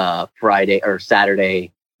happens Friday or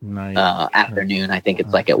Saturday afternoon. I think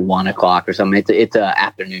it's like at 1:00 or something. It's an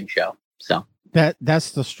afternoon show. So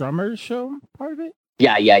that's the Strummers show part of it.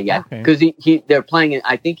 Yeah. Because they're playing it.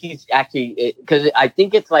 I think he's actually, because I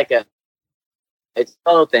think it's like it's a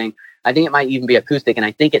solo thing. I think it might even be acoustic, and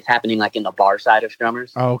I think it's happening like in the bar side of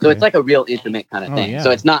Strummers. Oh, okay. So it's like a real intimate kind of thing. Yeah. So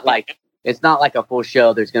it's not like a full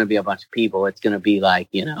show. There's going to be a bunch of people. It's going to be like,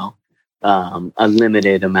 you know, a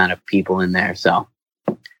limited amount of people in there. So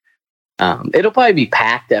it'll probably be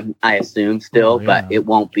packed, I assume, still, but it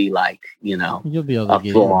won't be like, you know, you'll be able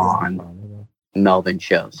to full on. Melbourne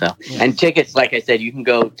show. So, Yeah. and tickets, like I said, you can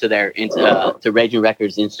go to their to Raging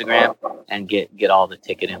Records Instagram and get all the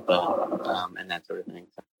ticket info and that sort of thing.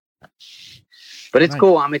 So. But it's Nice.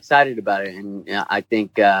 cool. I'm excited about it, and I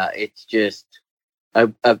think it's just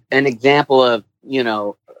an example of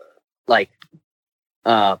like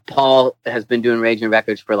Paul has been doing Raging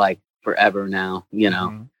Records for like forever now.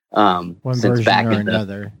 One Since version back or in the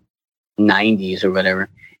another. 90s or whatever.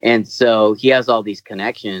 And so he has all these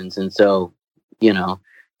connections. And so,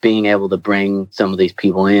 being able to bring some of these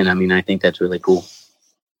people in, I mean, I think that's really cool.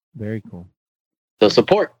 Very cool. So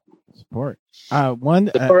support Support.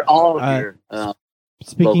 support all of your,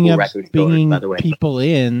 Speaking local of record stores, bringing by the way. people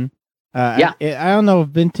in, Yeah. I don't know if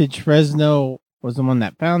Vintage Fresno was the one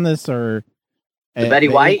that found this or The Betty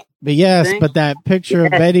White but yes, thing? but that picture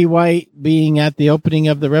of Yes. Betty White being at the opening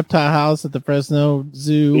of the reptile house at the Fresno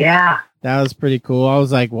Zoo, yeah. that was pretty cool. I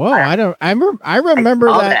was like, whoa, I remember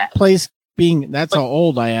saw that that. place being. That's how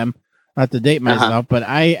old I am. Not to date Uh-huh. myself, but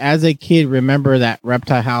I, as a kid, remember that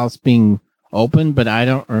reptile house being open, but I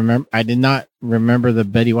don't remember. I did not remember the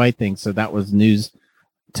Betty White thing, so that was news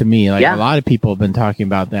to me. Like Yeah. a lot of people have been talking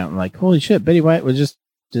about that. I'm like, holy shit, Betty White was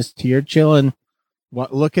just here chilling,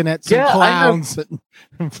 looking at some Yeah, I know. clowns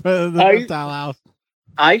in front of the reptile house.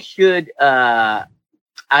 I should,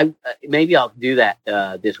 maybe I'll do that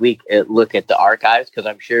this week. Look at the archives because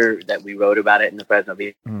I'm sure that we wrote about it in the Fresno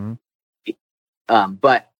Bee. Mhm.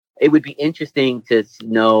 But it would be interesting to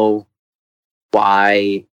know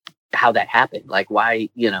how that happened. Like why,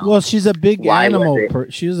 Well, she's a big Why was animal.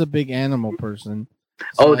 it- She was a big animal person.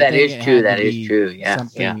 Oh, I that think is it true. had That to is be true. Yeah,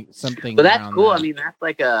 something, something. But that's around cool. that. I mean, that's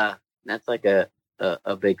like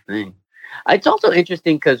a big thing. It's also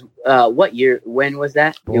interesting because what year? When was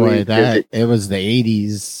that? I boy, mean, does it was the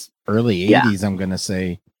 80s, early Yeah. 80s. I'm gonna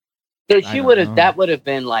say. So I she don't would know. have. That would have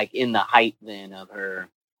been like in the height then of her,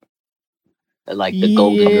 like the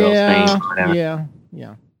Golden Girls fame. Or whatever.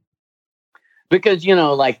 Yeah. Because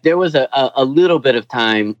like there was a little bit of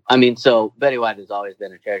time. I mean, so Betty White has always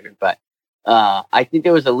been a treasure, but I think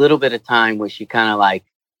there was a little bit of time where she kind of like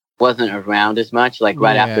wasn't around as much. Like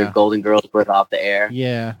right after Yeah. Golden Girls was off the air.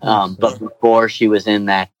 Yeah. But before she was in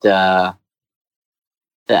that the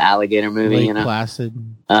alligator movie, Lake Placid.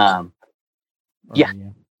 Um, Or, yeah.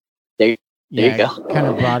 There you go. Kind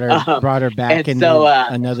of brought her back and into so,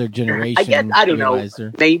 another generation. I guess I don't know. realized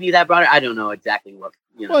her. Maybe that brought her. I don't know exactly what.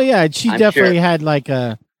 Well, yeah, she I'm definitely sure. had like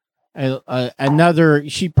another.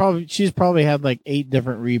 She's probably had like 8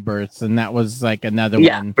 different rebirths, and that was like another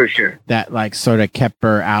Yeah, one for sure. that like sort of kept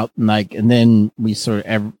her out, and then we sort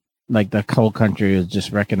of like the whole country was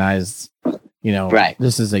just recognized. Right.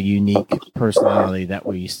 This is a unique personality that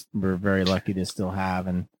we're very lucky to still have,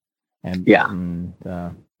 and Yeah.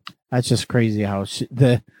 that's just crazy how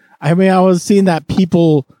I was seeing that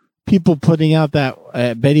people putting out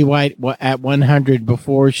that Betty White at 100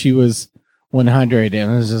 before she was 100,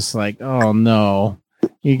 and it was just like, oh no,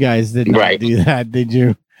 you guys did not Right. do that, did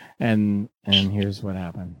you? And here's what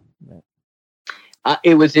happened.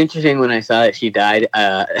 It was interesting when I saw that she died.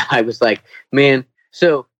 I was like, man.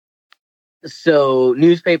 So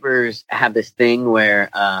newspapers have this thing where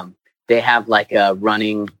they have like a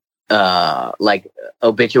running like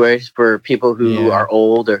obituaries for people who Yeah. are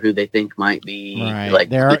old or who they think might be Right. like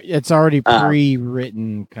It's already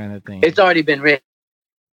pre-written kind of thing. it's already been written.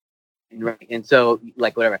 Right. And so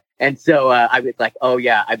like whatever. And so I was like, oh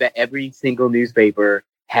yeah, I bet every single newspaper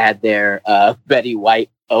had their Betty White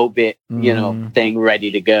obit, Mhm. thing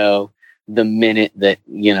ready to go the minute that,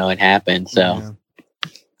 it happened. So Yeah.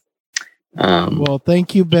 well, Well,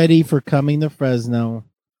 thank you, Betty, for coming to Fresno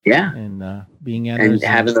yeah. and being at And our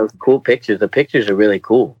having zoo. those cool pictures. The pictures are really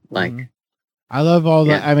cool. Like Mhm. I love all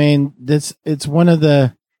the. Yeah. I mean, it's one of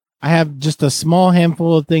the. I have just a small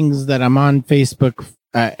handful of things that I'm on Facebook.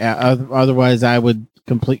 Otherwise, I would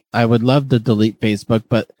love to delete Facebook,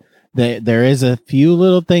 but there is a few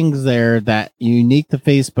little things there that unique to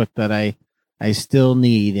Facebook that I still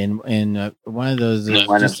need, and one of those is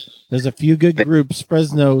One of- just, there's a few good groups,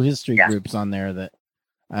 Fresno history Yeah. groups on there that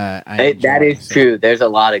that enjoy, is so. true. There's a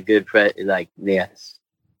lot of good yes.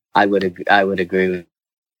 I would agree with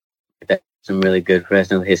that. Some really good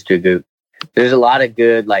Fresno history group. There's a lot of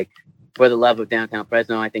good, like For the Love of Downtown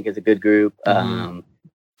Fresno, I think is a good group. Mhm.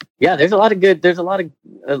 Yeah, there's a lot of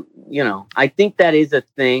I think that is a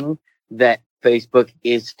thing that Facebook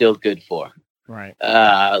is still good for. Right.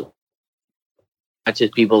 Much as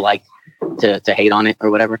people like to hate on it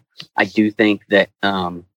or whatever, I do think that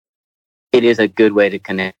it is a good way to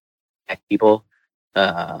connect people.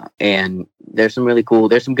 And there's some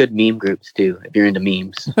good meme groups too, if you're into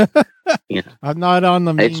memes. I'm not on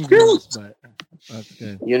the It's meme true. groups, but That's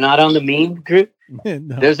good. You're not on the meme group. No,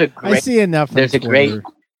 There's a I great see enough. there's on a great- Twitter.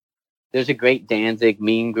 there's a great Danzig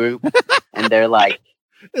meme group, and they're like,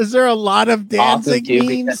 Is there a lot of dancing too,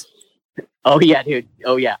 memes? oh yeah, dude,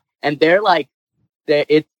 oh yeah, and they're like,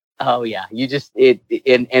 it's oh yeah, you just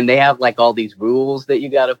and they have like all these rules that you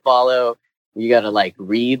got to follow. You got to like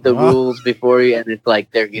read the Oh. rules before you, and it's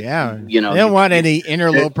like they're Yeah, you know they don't want any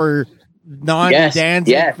interloper non-dancing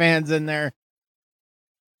yes. fans in there.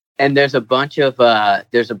 and there's a bunch of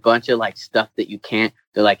like stuff that you can't.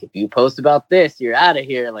 They're like, if you post about this, you're out of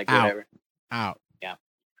here, like Out. whatever. Out.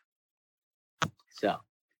 So,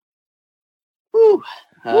 whew.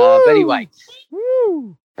 Woo! Betty White.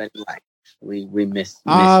 Woo! Betty White. We miss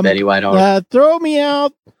Um, Betty White already. Throw me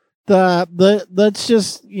out. Let's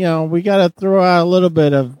just we got to throw out a little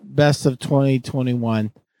bit of best of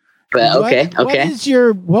 2021. But okay. What is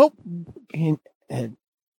your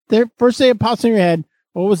there first thing that pops in your head?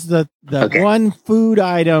 What was the Okay. one food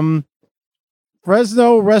item,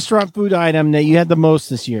 Fresno restaurant food item that you had the most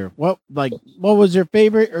this year? What was your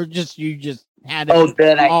favorite, or just you just had it? Oh,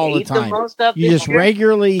 that I all the ate the time. most of You this just year?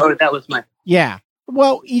 regularly, Oh, that was my. yeah.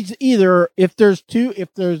 Well, either if there's two,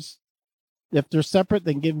 if they're separate,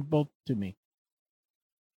 then give them both to me.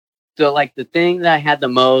 So, like, the thing that I had the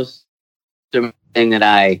most, the thing that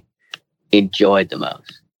I enjoyed the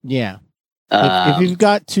most. Yeah. If you've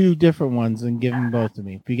got two different ones, then give them both to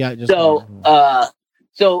me. If you got just one.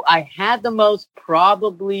 So I had the most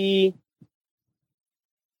probably.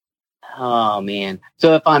 Oh man!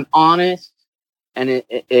 So if I'm honest, and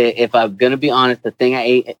if I'm gonna be honest, the thing I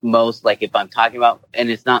ate most, like if I'm talking about, and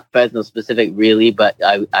it's not Fresno specific really, but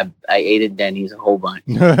I ate at Denny's a whole bunch.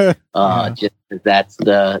 Yeah. Just 'cause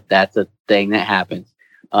that's a thing that happens.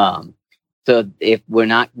 So if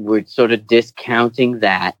we're sort of discounting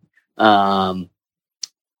that.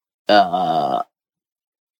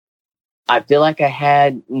 I feel like I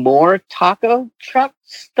had more taco truck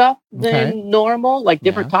stuff than Okay. normal, like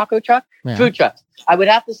different taco truck Yeah. food trucks. I would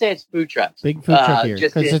have to say it's food trucks. Big food truck here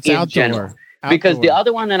just because it's in outdoor. general. Because the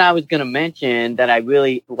other one that I was going to mention that I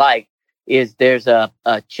really like is there's a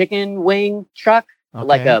chicken wing truck,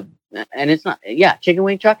 like and it's not, chicken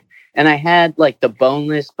wing truck. And I had like the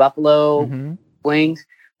boneless buffalo Mhm. wings,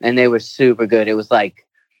 and they were super good. It was like,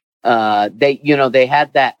 they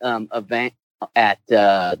had that event at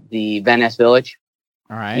the Van Ness Village,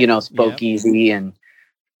 All right. Spokeasy and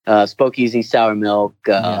Spokeasy Sour Milk,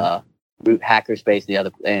 Root Hackerspace,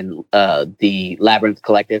 the Labyrinth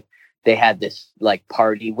Collective. They had this like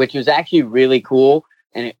party, which was actually really cool,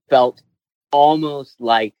 and it felt almost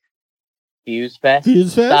like Fuse Fest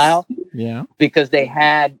style, Yeah. because they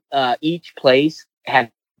had each place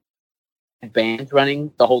had bands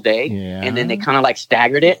running the whole day, Yeah. and then they kind of like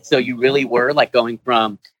staggered it, so you really were like going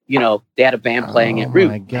from they had a band playing at Oh Root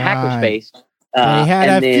my God. Hackerspace. They had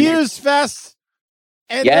and a then Fuse Fest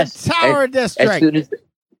in Yes, the Tower District.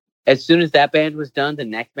 as soon as that band was done, the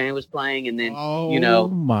next band was playing, and then Oh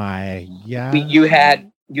my God. you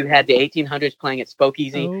had the 1800s playing at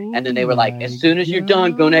Spokeasy, Oh and then they were like, my as soon as you're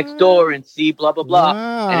done, go next door and see blah blah blah.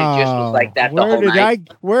 And it just was like that the whole night.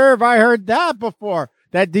 Where have I heard that before?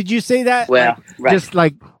 Did you say that? Well, right. Just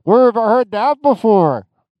like, where have I heard that before?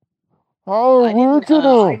 Oh,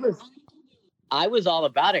 I was all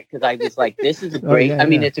about it because I was like, this is a great. yeah, I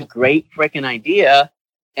mean, yeah. it's a great freaking idea,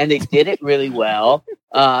 and they did it really well.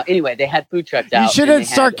 Anyway, they had food trucks out. You should and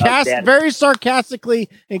have they had, very sarcastically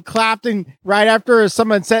and clapped, and right after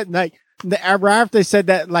someone said right after they said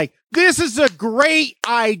that, like, this is a great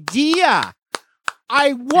idea.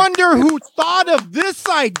 I wonder who thought of this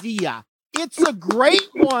idea. It's a great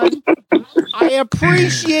one. I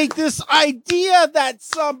appreciate this idea that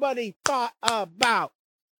somebody thought about.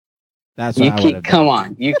 That's what you I would can't. have Come done.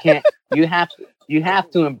 on, you can't. You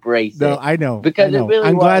have to embrace No, it. I know. Because I know. it really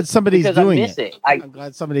I'm glad was, somebody's because doing I miss it. I'm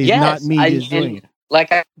glad somebody's Yes, not me is doing it.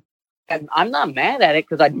 Like I'm not mad at it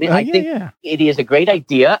because I think yeah. it is a great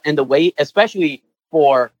idea, and the way, especially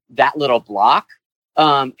for that little block,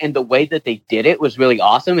 and the way that they did it was really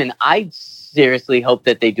awesome. And I seriously hope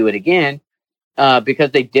that they do it again,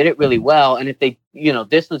 because they did it really well. And if they,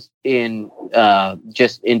 this was in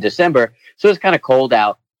just in December, so it's kind of cold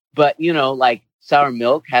out, but like Sour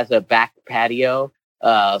Milk has a back patio,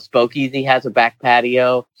 Spokeasy has a back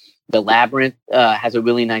patio. The Labyrinth has a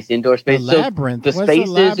really nice indoor space. The Labyrinth. So the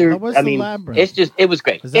spaces are. What's I the mean, Labyrinth? it was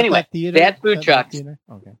great. Is that Anyway, that theater? they had food Is that trucks, that theater?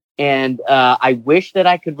 Okay. and I wish that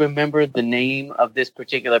I could remember the name of this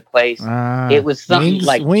particular place. It was something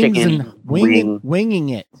like chicken wing. Winging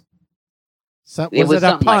it. So, It was was it a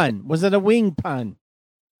something like pun? Was it a wing pun?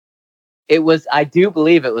 It was. I do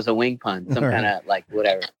believe it was a wing pun, some All right. kind of like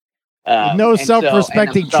whatever. No and so- and I'm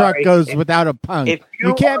self-respecting truck sorry, goes if- without a pun. if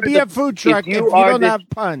You can't are be the- a food truck if you you are don't the- have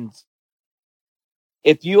puns.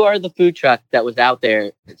 If you are the food truck that was out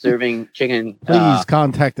there serving chicken, Please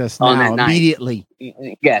contact us on now that night. immediately.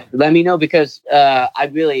 yeah, let me know because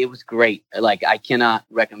it was great. Like I cannot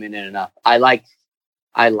recommend it enough. I like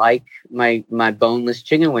my boneless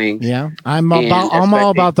chicken wings. Yeah, I'm and all especially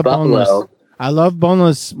about the buffalo. boneless. I love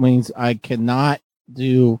boneless wings. I cannot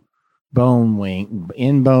do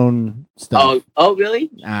in bone stuff. Oh,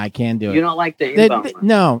 really? I can't do it. You don't like the That- in-bone one?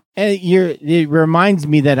 no, it reminds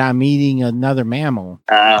me that I'm eating another mammal.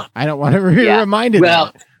 I don't want to be Yeah. reminded. Well,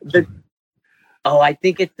 of it. I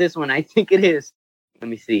think it's this one. I think it is. Let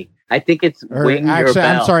me see. I think it's Or wing your actually,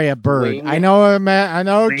 I'm bell. sorry, a bird. Wing- I know. I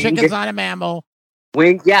know. wing- Chicken's not a mammal.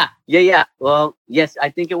 Wing. Yeah. Well, yes, I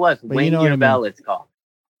think it was But wing you know what your I mean. bell. It's called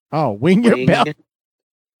Oh, wing your Wing- bell.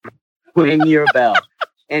 Wing your bell,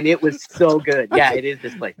 and it was so good. Yeah, it is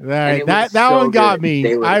this place. All right, it that was that so one got good. me.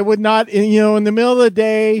 They were- I would not, in the middle of the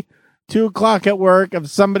day, 2:00 at work, if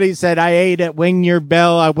somebody said I ate at Wing Your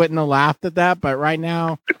Bell, I wouldn't have laughed at that. But right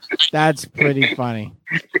now, that's pretty funny.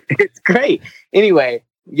 It's great. Anyway,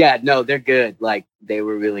 yeah, no, they're good. Like they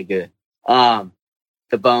were really good.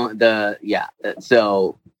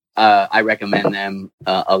 So I recommend them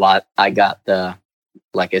a lot. I got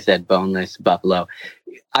like I said, boneless buffalo.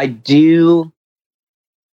 I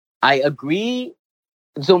agree.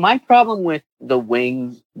 So my problem with the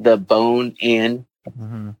wings, the bone in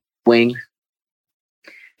Mhm. wings,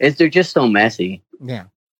 is they're just so messy. Yeah,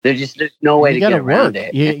 There's no way you to gotta get around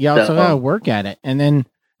work. it. You also So- gotta work at it, and then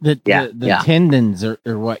the Yeah. tendons are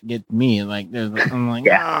what get me. Like I'm like,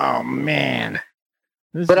 Yeah. oh man.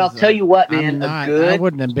 This But I'll is tell you what, I'm man, not- a good I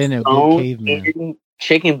wouldn't have been a good bone caveman. in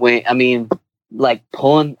chicken wing. I mean, like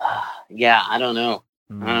pulling. Yeah, I don't know.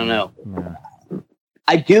 I don't know. Yeah.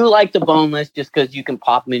 I do like the boneless just because you can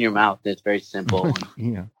pop them in your mouth. It's very simple.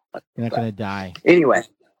 Yeah, you're not gonna die. Anyway,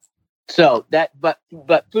 so but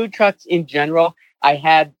food trucks in general, I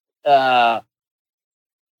had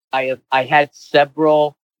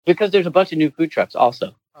several because there's a bunch of new food trucks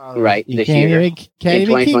also. Right, You this can't year. even, can't In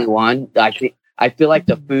even keep. 2021, I feel like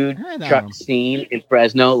the food I know. truck scene in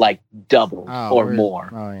Fresno like doubled Oh, or we're- more.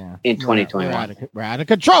 Oh yeah, in We're 2021. we're out of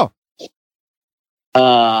control.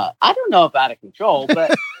 I don't know if out of control,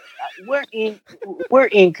 but we're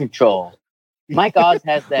in control. Mike Oz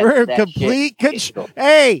has that. We're in that complete shit control.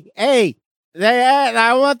 control. Hey,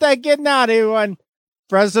 I want that getting out, everyone.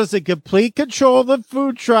 Fresno's in complete control of the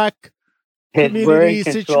food truck We're community in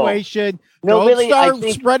control. situation. No, Don't really, I start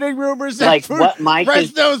think spreading rumors that like what Mike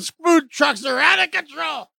is, Fresno's food trucks are out of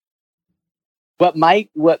control. what Mike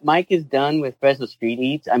has done with Fresno Street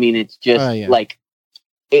Eats. I mean, it's just Oh, yeah. like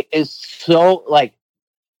it is so like.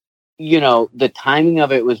 The timing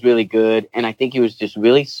of it was really good, and I think he was just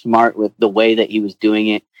really smart with the way that he was doing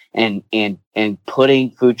it, and putting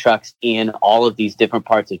food trucks in all of these different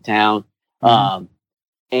parts of town, Mhm.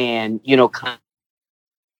 and kind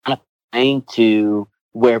of playing to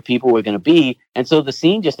where people were going to be, and so the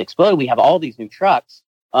scene just exploded. We have all these new trucks,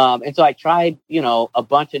 and so I tried, a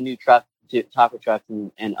bunch of new taco trucks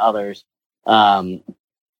and others.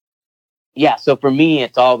 Yeah, so for me,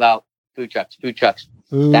 it's all about food trucks.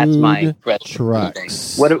 That's my Food Fresno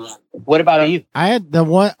trucks. thing. What about you? I had the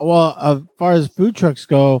one. Well, as far as food trucks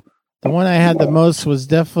go, the one I had the most was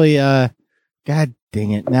definitely. God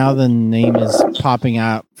dang it! Now the name is popping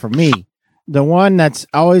out for me. The one that's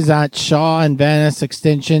always at Shaw and Venice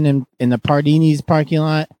Extension in the Pardini's parking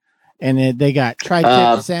lot, and they got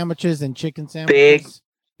tri-tip sandwiches and chicken sandwiches. Big-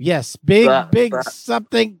 Yes, big Bu-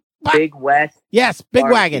 something. Big West. Yes, big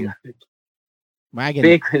Barbecue. wagon.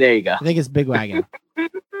 Big. There you go. I think it's big wagon.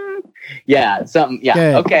 Yeah, something. Yeah.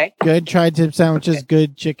 Good. Okay. Good tri-tip sandwiches.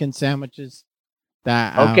 Good chicken sandwiches.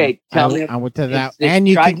 That Okay, tell me- I went to that, It's- it's and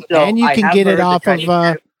you tried- can so and you I can have get heard it the off Chinese of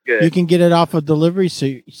food is good. you can get it off of delivery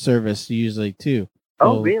service usually too.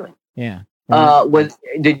 Oh, So, really? Yeah.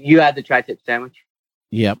 Did you have the tri-tip sandwich?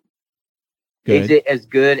 Yep. Is Good. it as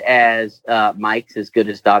good as Mike's? As good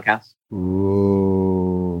as Doghouse?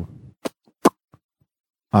 Ooh.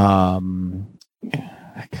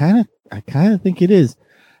 I kind of think it is.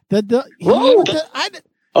 Whoa.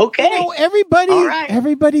 Okay. Everybody All right.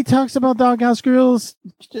 everybody talks about Doghouse Grills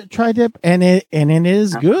tri-tip, and it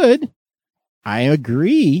is good. I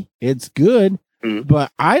agree, it's good, Mhm.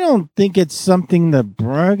 but I don't think it's something to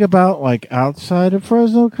brag about, like outside of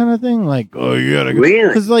Fresno, kind of thing. Like, oh, you gotta go,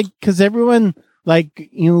 Really? because everyone, like,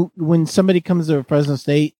 when somebody comes to a Fresno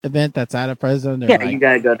State event that's out of Fresno, they're Yeah, like, you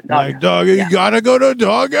gotta go to like, Doghouse. you Yeah. gotta go to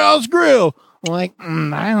Doghouse Grill. I'm like,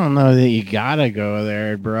 I don't know that you gotta go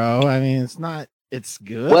there, bro. I mean, it's not It's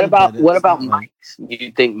good. What about but it's not like- Mike's? Do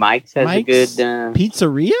you think Mike's has a good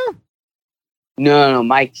pizzeria? No,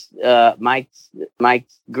 Mike's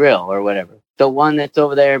Grill or whatever. The one that's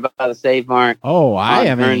over there by the Save Mart. Oh, I on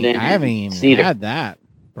haven't Herndon even Cedar. had that,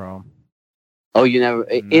 bro. Oh, you never?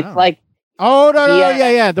 It's No. like Oh no, Yeah.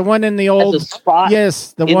 yeah, the one in the has old. a spot.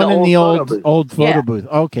 Yes, the in one the in the old old photo booth. old photo Yeah. booth.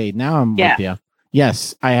 Okay, now I'm Yeah. with you.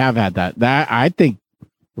 Yes, I have had that. I think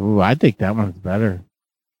that one's better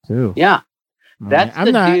too. Yeah, that's I'm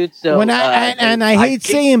the not, dude. So when I hate think-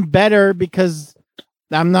 saying better because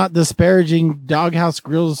I'm not disparaging Doghouse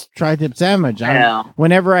Grill's tri-tip sandwich. Yeah.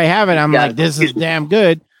 Whenever I have it, I'm Yeah. like, this is damn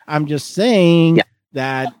good. I'm just saying Yeah.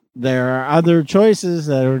 that there are other choices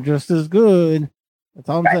that are just as good. That's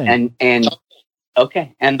all I'm saying. And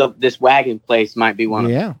okay, and this wagon place might be one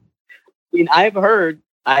of them. Yeah. I mean, I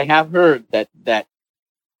have heard that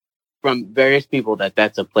from various people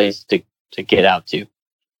that's a place to get out to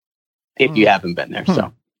if you haven't been there.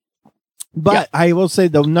 So But I will say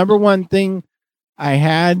the number one thing I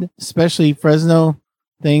had, especially Fresno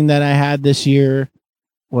thing that I had this year,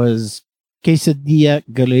 was quesadilla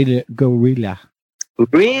gorilla.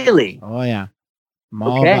 really, Oh yeah, I'm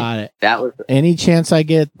all Okay. about it. that was Any chance I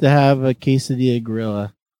get to have a quesadilla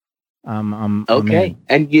gorilla, I'm okay. in.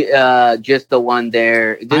 And you, just the one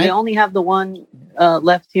there. Do they only have the one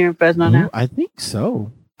left here in Fresno now? Ooh, I think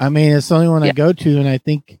so. I mean, it's the only one I Yeah. go to, and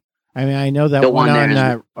I know that The one one on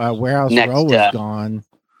there that Warehouse next Row was to- gone.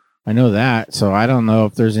 I know that, so I don't know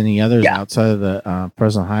if there's any others Yeah. outside of the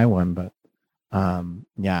Fresno High one, but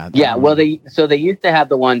yeah, that Yeah. one- Well, they used to have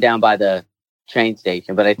the one down by the train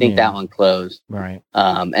station, but I think Yeah. that one closed. right.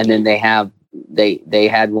 And then they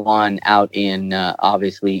had one out in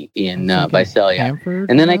obviously in Visalia. Hanford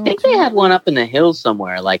And then I now, think too? they had one up in the hills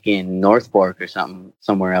somewhere, like in North Fork or something,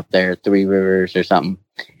 somewhere up there, Three Rivers or something.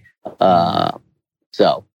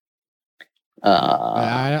 So,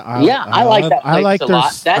 I like that place I like a their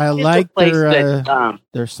lot. That's I just a like place their that,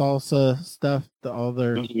 their salsa stuff. All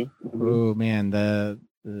their mhm. oh man, the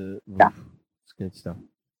Yeah. it's good stuff.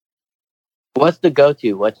 What's the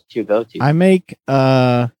go-to? What's your go-to? I make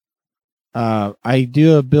I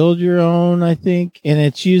do a build your own, I think, and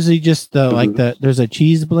it's usually just like there's a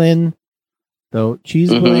cheese blend,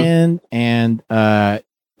 Mhm. blend, and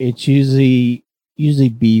it's usually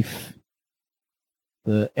beef.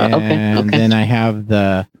 And okay. then I have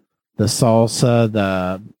the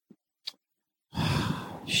salsa,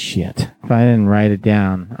 shit. If I didn't write it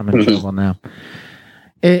down, I'm in Mhm. trouble now.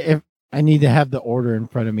 If I need to have the order in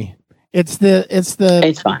front of me. It's the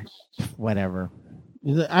It's fine. whatever.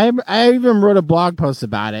 I even wrote a blog post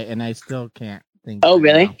about it, and I still can't think. Oh, of it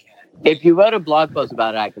really? now. If you wrote a blog post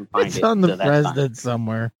about it, I can find It's it. on the so that's fine. president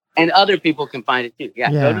somewhere. And other people can find it too.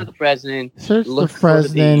 Yeah, Yeah. go to the president. Search Look the for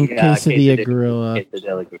president the, quesadilla quesadilla- gorilla.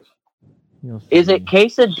 Quesadilla Gorilla. You'll Is see. it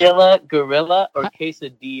quesadilla gorilla or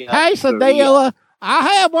quesadilla? gorilla? Quesadilla? I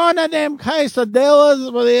had one of them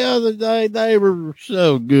quesadillas the other day. They were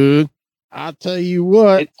so good. I'll tell you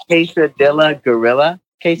what. It's quesadilla gorilla.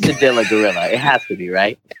 Quesadilla gorilla. It has to be,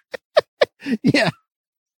 right? Yeah,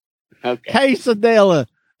 Okay. quesadilla.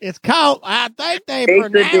 It's called. I think they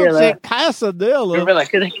pronounce Quesadilla. it quesadilla. Gorilla,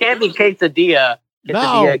 because it can't be quesadilla. No.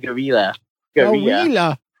 Quesadilla gorilla.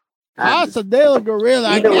 Gorilla. Um, Quesadilla gorilla.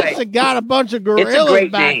 I Either guess way, it got a bunch of a gorillas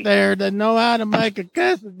great back name. there that know how to make a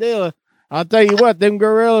quesadilla. I'll tell you what, them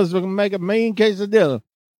gorillas will make a mean quesadilla.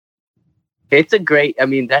 It's a great. I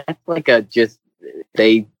mean, that's like a just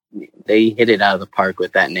they hit it out of the park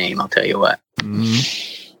with that name. I'll tell you what.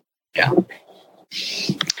 Mm-hmm. Yeah.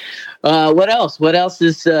 What else? What else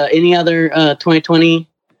is any other 2020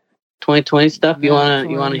 stuff you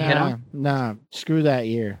wanna hit on? Nah, screw that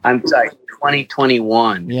year. I'm sorry,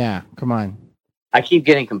 2021. Yeah, come on. I keep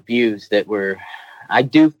getting confused that I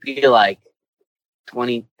do feel like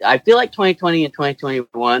 2020 and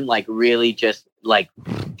 2021 like really just like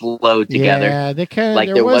flowed together. Yeah, they kind of. Like,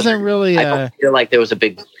 there there wasn't wasn't- really I a. don't feel like there was a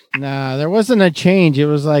big. Nah, there wasn't a change. It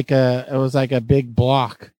was like a big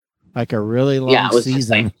block, like a really long Yeah, it was just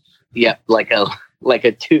season. like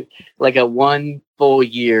a one full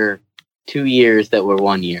year, 2 years that were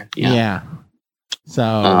 1 year. Yeah. So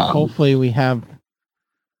Um, hopefully we have.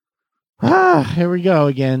 Here we go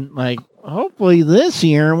again. Like hopefully this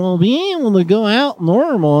year we'll be able to go out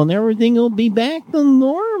normal and everything will be back to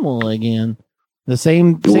normal again. The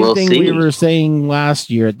same We'll thing see. we were saying last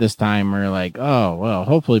year at this time. We're like, oh well,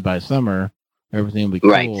 hopefully by summer everything will be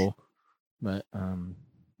cool. Right. But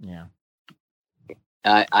yeah.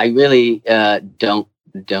 I really don't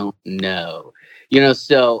know.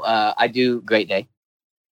 So I do Great Day,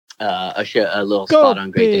 a little spot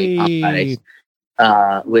on Great Day on Fridays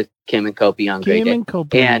with Kim and Kopi on Great Kim Day, and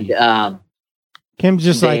Kopi. and Kim's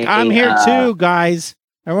just like, They, I'm here too, guys.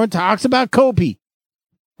 Everyone talks about Kobe.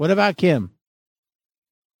 What about Kim?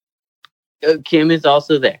 Kim is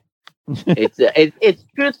also there. It's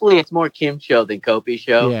truthfully, it's more Kim's show than Kobe's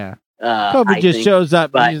show. Yeah. Kobe just shows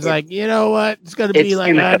up and he's like, you know what? It's going to be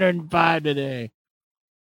like 105 today.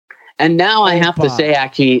 And now I have to say,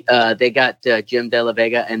 actually, they got Jim De La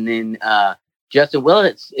Vega, and then Justin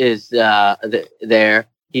Willits is there.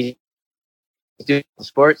 He's doing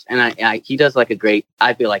sports, and he does like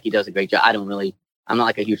I feel like he does a great job. I'm not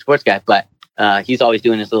like a huge sports guy, but he's always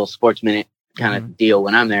doing this little sports minute kind of deal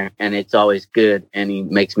when I'm there, and it's always good, and he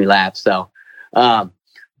makes me laugh. So,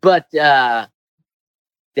 but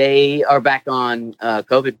they are back on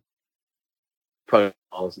okay.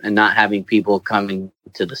 protocols and not having people coming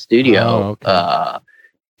to the studio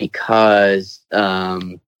because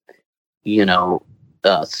some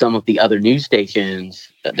of the other news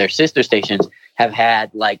stations, their sister stations, have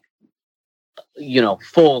had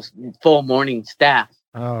full morning staff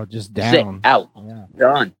just down out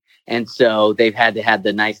done, and so they've had to have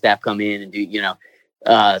the night staff come in and do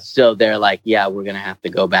so they're like, we're gonna have to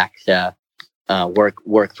go back to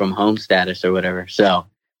work from home status or whatever. So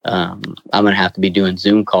I'm gonna have to be doing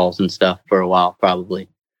Zoom calls and stuff for a while, probably.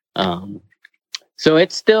 So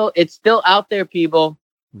it's still out there, people.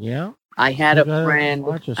 Yeah. I had a friend.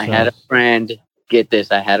 Get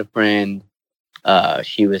this. I had a friend.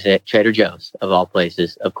 She was at Trader Joe's, of all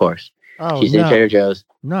places, of course. Oh, she's in Trader Joe's.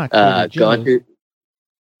 Not Trader Joe's. Going through.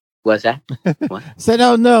 What's that? What? Said,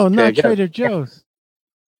 oh no, not Trader Joe's.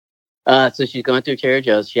 So she's going through Trader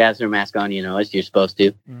Joe's. She has her mask on, as you're supposed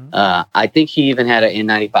to. Mm-hmm. I think she even had an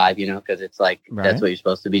N95, because it's like that's what you're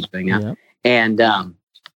supposed to be doing now. Yeah. And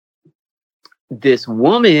this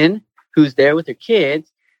woman who's there with her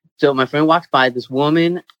kids. So my friend walks by. This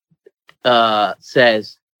woman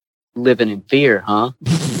says, "Living in fear, huh?"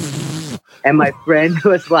 And my friend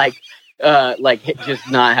was like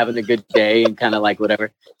just not having a good day and kind of like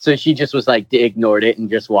whatever. So she just was like ignored it and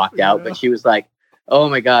just walked out. But she was like, "Oh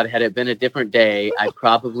my God, had it been a different day, I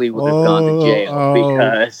probably would have gone to jail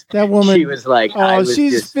because that woman." She was like,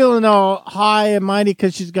 she's feeling all high and mighty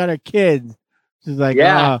because she's got her kids. She's like,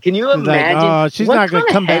 can you imagine? She's not going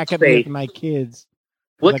to come back at me with my kids.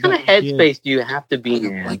 What kind of headspace do you have to be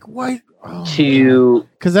in? Like what?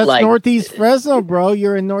 Because that's Northeast Fresno, bro.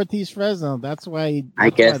 You're in Northeast Fresno. That's why.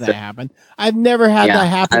 I guess that happened. I've never had that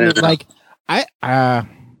happen.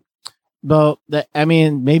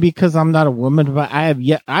 Maybe because I'm not a woman, but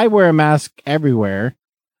I wear a mask everywhere,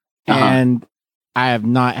 and I have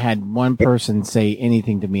not had one person say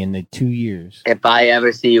anything to me in the 2 years. If I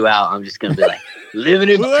ever see you out, I'm just gonna be like, living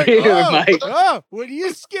in fear, Mike. Oh, what are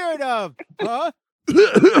you scared of? Huh?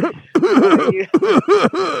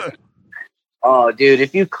 Oh, dude,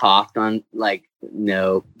 if you coughed on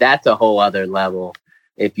no, that's a whole other level.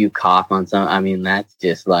 If you cough on some, that's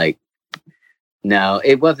just like, no,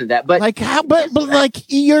 it wasn't that. But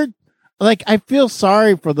you're like, I feel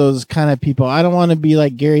sorry for those kind of people. I don't want to be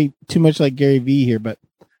like too much like Gary V here, but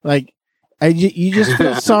you just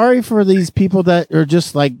feel sorry for these people that are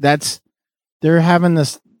just like, they're having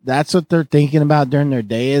this. That's what they're thinking about during their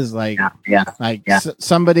day is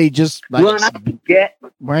somebody just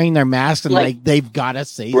wearing their mask and they've got to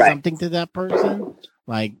say something to that person.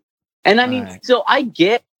 So I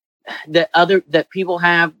get that people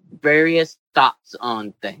have various thoughts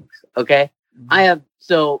on things. Okay. Mm-hmm. I have,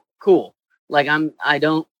 so cool. I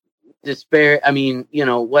don't despair.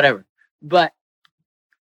 Whatever, but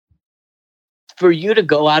for you to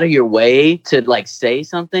go out of your way to say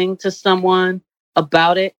something to someone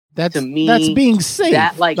about it, that's being safe.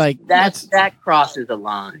 That crosses a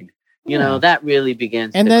line. That really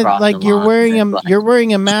begins. And to then, cross you're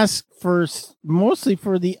wearing a mask mostly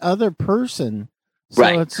for the other person. So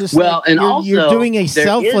right. It's just you're doing a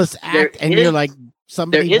selfless act, and you're like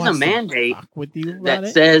somebody. There is a mandate with you that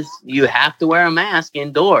says you have to wear a mask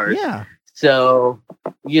indoors. Yeah. So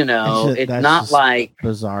it's not like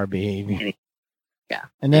bizarre behavior. Yeah.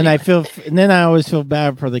 And then I always feel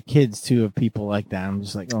bad for the kids too of people like that. I'm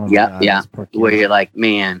just like, oh my God, yeah. Where you're like,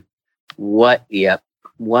 man, what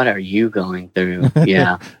are you going through?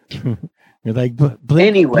 Yeah. You're like,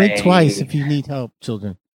 blink twice if you need help,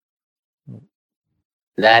 children.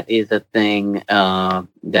 That is a thing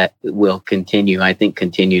that will continue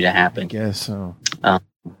to happen. I guess so.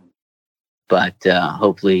 But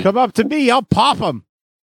hopefully, come up to me, I'll pop them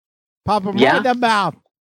right in the mouth.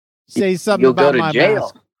 Say something You'll about go to my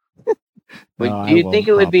jail. mask. Do you think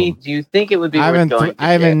it would be? Do you think it would be? I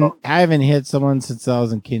haven't hit someone since I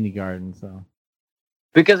was in kindergarten. So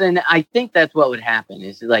because I think that's what would happen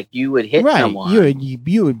is you would hit someone.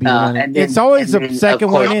 You would be running. It's always the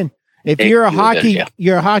second one in. If They you're a do a good hockey, job.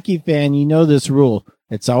 you're a hockey fan, you know this rule.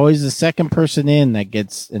 It's always the second person in that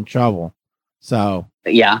gets in trouble. So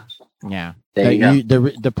Yeah, yeah, there you go.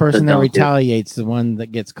 the person that don't do it. retaliates the one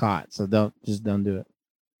that gets caught. So don't do it.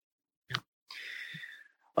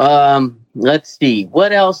 Let's see.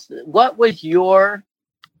 What else? What was your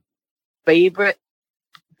favorite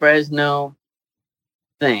Fresno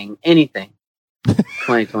thing? Anything?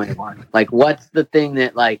 2021. Like, what's the thing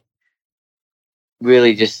that like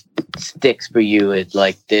really just sticks for you? It's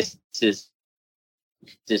like this is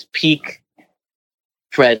peak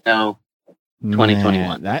Fresno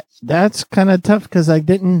 2021. Man, that's kind of tough because I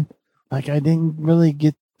didn't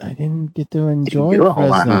get to enjoy do a whole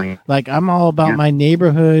lot, Fresno. huh? Like I'm all about Yeah. my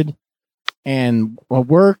neighborhood and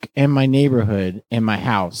work and my neighborhood and my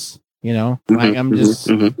house. You know, like I'm just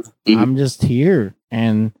I'm just here,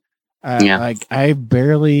 and Yeah. like I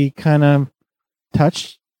barely kind of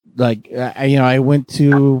touched. Like I went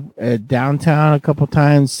to downtown a couple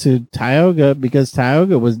times to Tioga because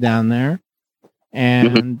Tioga was down there,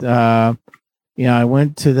 and I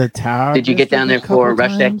went to the tower. Did you get down there for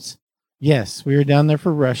Rush Day? Yes, we were down there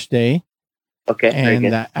for Rush Day, Okay, very and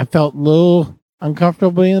good. I felt a little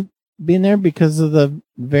uncomfortable being there because of the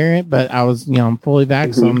variant, but I was, I'm fully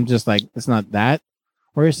vaxxed, so I'm just like, it's not that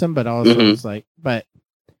worrisome, but also it's like, but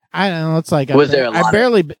I don't know, it's like, Was there a lot I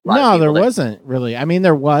barely, lot of no, people there there? wasn't really. I mean,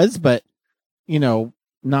 there was, but,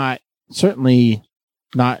 certainly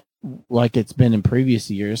not like it's been in previous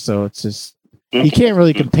years. So it's just, you can't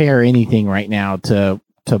really compare anything right now to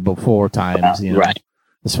before times, Right.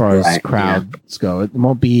 as far as Right, crowds go. It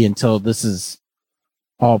won't be until this is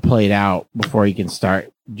all played out before you can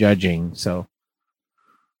start judging. So,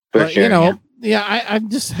 For but, sure. I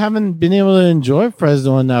just haven't been able to enjoy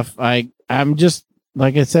Fresno enough. I'm just,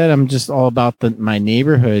 like I said, I'm just all about my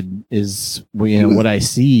neighborhood is, what I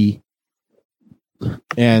see.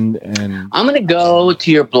 And I'm gonna go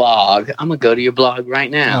to your blog. I'm gonna go to your blog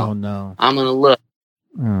right now. oh no, I'm gonna look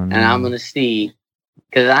oh, no. and I'm gonna see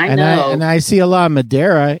because I and know I see a lot of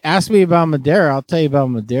Madeira. Ask me about Madeira. I'll tell you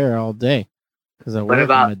about Madeira all day because I work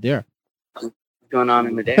about- in Madeira. what's going on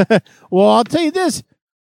in Madeira. Well, I'll tell you this.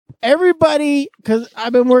 Everybody, because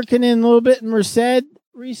I've been working in a little bit in Merced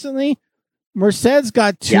recently. Merced's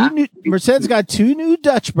got two new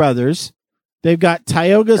Dutch Brothers. They've got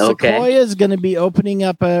Tioga Okay. Sequoia is going to be opening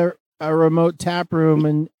up a remote tap room,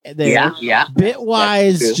 and they Yeah.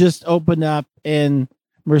 Bitwise That's true. just opened up in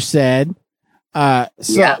Merced.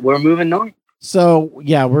 We're moving north. So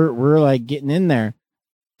yeah, we're like getting in there,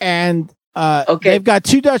 and Okay. they've got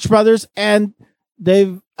two Dutch Brothers, and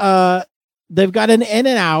they've got an In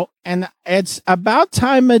and Out, and it's about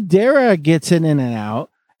time Madeira gets an In and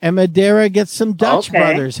Out, and Madeira gets some Dutch Okay.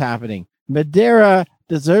 Brothers happening. Madeira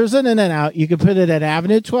deserves an In and Out. You can put it at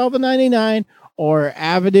Avenue 12 and 99 or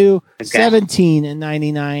Avenue 17 and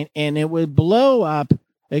 99, and it would blow up,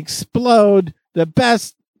 explode. The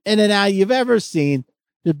best In and Out you've ever seen.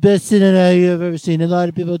 The best In and Out you've ever seen. A lot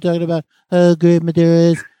of people are talking about how great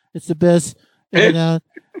Madeira is. It's the best In and Out.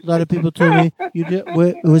 A lot of people told me you did.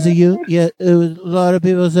 Wait, was it you? Yeah, it was. A lot of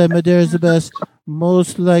people said Madeira is the best,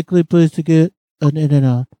 most likely place to get an In and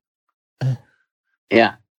Out.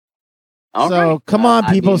 Yeah. All So right. come on,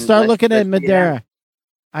 I people, mean, start looking at let's get Madeira. out.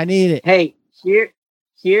 I need it. Hey,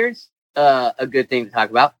 here's a good thing to talk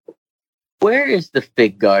about. Where is the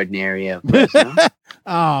Fig Garden area of Fresno?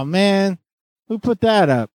 Oh man, who put that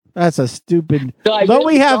up? That's a stupid. So I Don't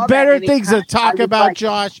really we saw have that better and it things to kinda- I talk was about, like-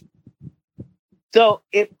 Josh? So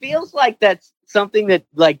it feels like that's something that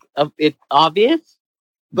like it's obvious,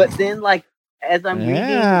 but then like as I'm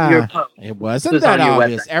Yeah. reading your post, It wasn't It's that on your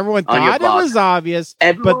obvious. website, Everyone on your thought it blog. was obvious,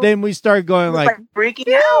 everyone but then we started going was like, freaking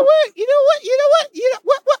you know out. what? You know what? You know what? You know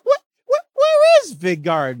what? Where is Fig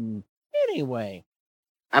Garden anyway?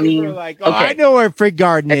 I People mean, were like, oh, okay. I know where Fig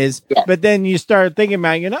Garden is, Yeah. but then you start thinking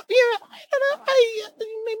about, I don't know, maybe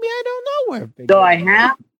I don't know where Fig So I Garden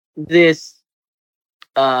have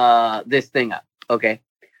this thing up. Okay.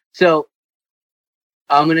 So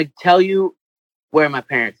I'm gonna tell you where my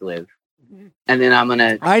parents live. And then I'm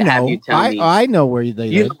gonna I know. have you tell me I know where they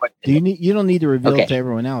you live. know where they Do you live. need? You don't need to reveal Okay. it to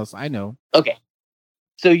everyone else. I know. Okay.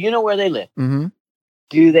 So you know where they live. Mm-hmm.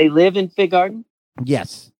 Do they live in Fig Garden?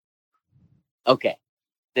 Yes. Okay.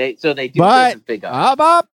 They do But- live in Fig Garden.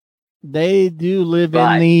 Up. They do live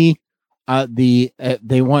But- in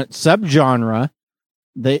they want subgenre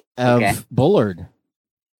of Okay. Bullard.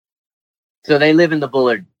 So they live in the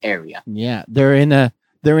Bullard area. Yeah, they're in the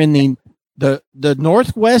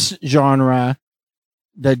Northwest genre,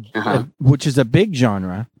 Uh-huh. which is a big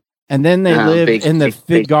genre, and then they Uh-huh, live big- in the big- Fig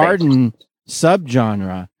big Garden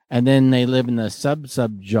subgenre, and then they live in the sub So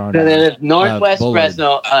genre. there's Northwest Bullard.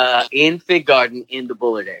 Fresno, in Fig Garden in the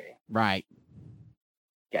Bullard area. Right.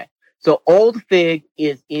 So Old Fig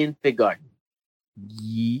is in Fig Garden.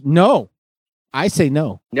 No, I say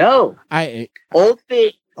no. No, Old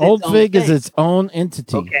Fig. Old Fig is its own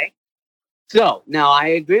entity. Okay. So now I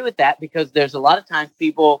agree with that because there's a lot of times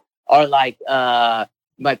people are like,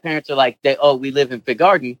 my parents are like, we live in Fig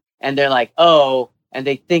Garden, and they're like, and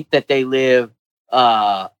they think that they live,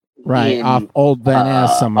 Right, in, off Old Van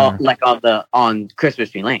Ness somewhere. like on Christmas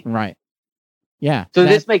Tree Lane. Right. Yeah. So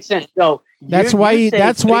this makes sense. So that's you why say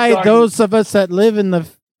that's Fig why Garden- those of us that live in the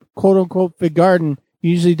quote unquote Fig Garden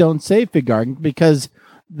usually don't say Fig Garden, because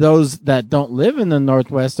those that don't live in the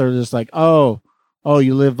Northwest are just like, oh,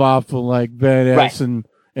 you live off of like Van Ness and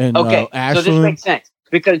okay. So Ashland. this makes sense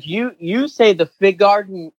because you say the Fig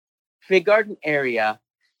Garden area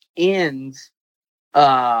ends,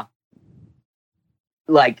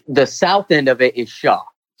 like the south end of it is Shaw.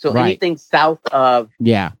 So Right. anything south of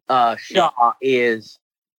Yeah, Shaw is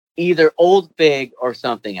either Old Fig or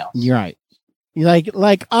something else. you're right.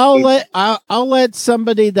 Like I'll let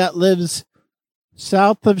somebody that lives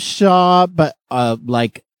south of Shaw, but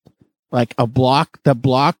like the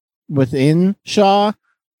block within Shaw,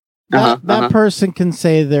 that person can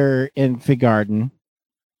say they're in Fig Garden.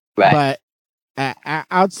 Right. But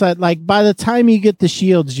outside, like by the time you get to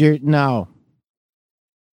Shields, you're no.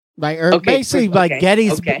 Like or Okay, basically okay, like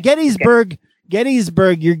okay,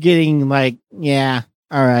 Gettysburg, you're getting like, yeah,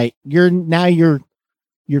 all right.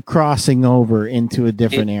 You're crossing over into a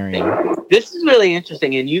different area. This is really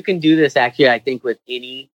interesting, and you can do this actually, I think, with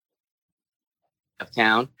any of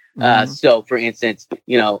town. So, for instance,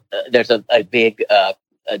 there's a big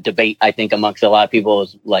a debate, I think, amongst a lot of people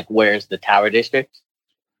is like, where's the Tower District?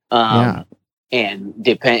 And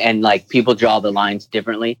like people draw the lines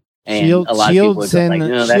differently, and a lot of people are just like, no,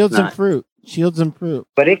 that's Shields not. and Fruit. Shields and Fruit.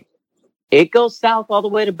 But it goes south all the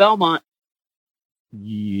way to Belmont.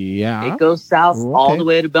 Yeah, It goes south all Okay. the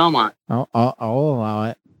way to Belmont. I'll allow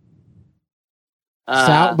it.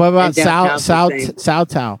 Uh, What about and downtown's the same. South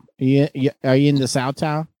Town? Are you in the South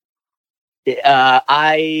Town?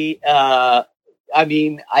 I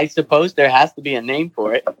mean, I suppose there has to be a name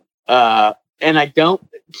for it. And I don't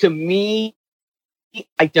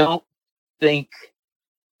think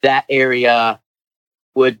that area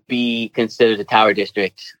would be considered a Tower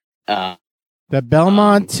District. The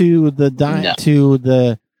Belmont to the no. to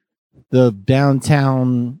the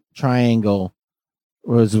downtown triangle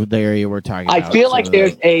was the area we're talking about. I feel like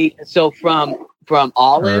there's from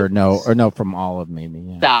Olive or no from Olive maybe.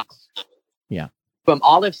 Yeah. south. Yeah. From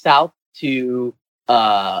Olive south to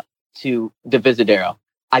the Visadero,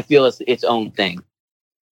 I feel it's its own thing.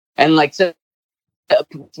 And like so,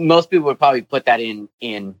 most people would probably put that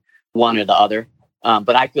in one or the other,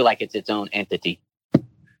 but I feel like it's its own entity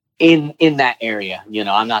in that area.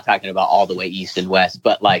 I'm not talking about all the way east and west,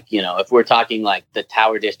 but like if we're talking like the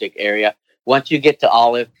Tower District area, once you get to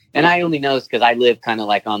Olive, and I only know this because I live kind of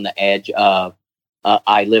like on the edge of.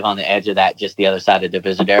 I live on the edge of that, just the other side of the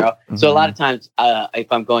Visadero. Mm-hmm. So a lot of times,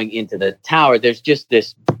 if I'm going into the tower, there's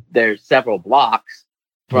several blocks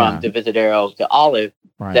from the Visadero to Olive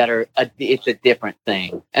that are it's a different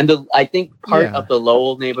thing. And I think part of the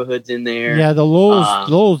Lowell neighborhood's in there. Yeah, the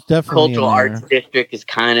Lowell's definitely Cultural in there. Arts District is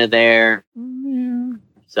kind of there. Yeah.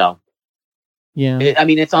 So Yeah.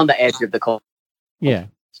 it's on the edge of the Cultural Yeah.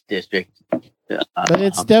 Arts District. But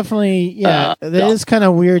it's definitely, it is kind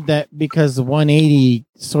of weird that because the 180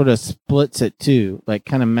 sort of splits it too, like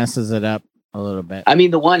kind of messes it up a little bit. I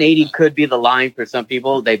mean, the 180 could be the line for some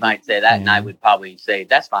people. They might say that, and I would probably say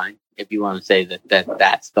that's fine if you want to say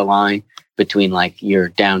that's the line between like your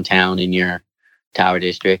downtown and your Tower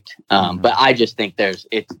District. But I just think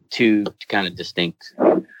it's two kind of distinct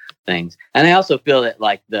things, and I also feel that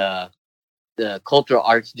like the Cultural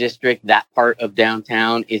Arts District, that part of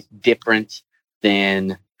downtown, is different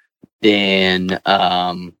than because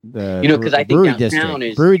I think downtown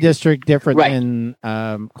is Brewery District different Right. than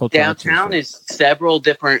Cultural Arts downtown District. is several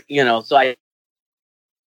different, so I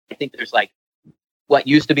think there's like what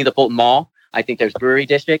used to be the Fulton Mall. I think there's Brewery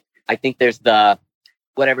District. I think there's the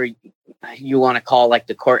whatever you want to call like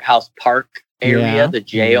the Courthouse Park area, the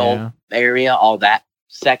jail area, all that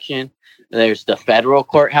section. There's the Federal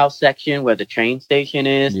Courthouse section where the train station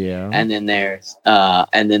is. And then there's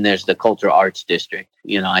the Cultural Arts District.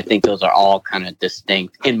 I think those are all kind of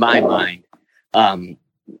distinct in my mind,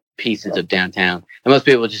 pieces of downtown. And most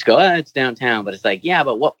people just go, it's downtown, but it's like, yeah,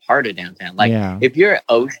 but what part of downtown? Like if you're at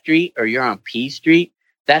O Street or you're on P Street,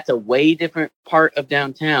 that's a way different part of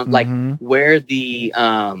downtown. Like where the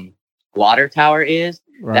water tower is,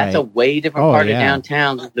 That's a way different part of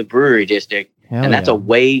downtown than the Brewery District. Hell And that's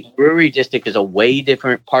yeah. Brewery District is a way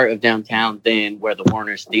different part of downtown than where the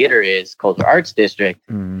Warner's Theater is, Culture Arts District.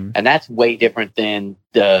 Mhm. And that's way different than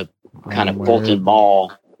the kind of Where- Fulton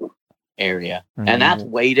Mall area. Mhm. And that's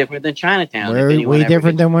way different than Chinatown. Where, if anyone way ever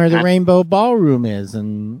different gets- than where the Rainbow Ballroom is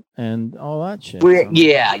and all that shit. Where- So-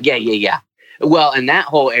 yeah. Well, and that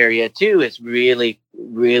whole area too is really,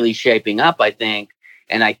 really shaping up, I think.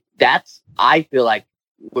 And I feel like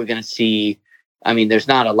we're going to see, I mean, there's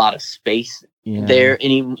not a lot of space Yeah. there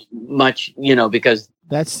much, because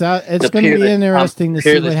It's The going to be Peerless interesting to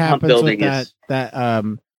see Peerless what Pump happens with building is- that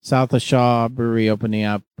South of Shaw Brewery opening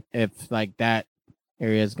up. If like that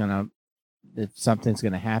area is if something's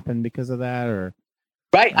gonna happen because of that, or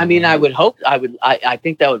right. I mean, I would hope I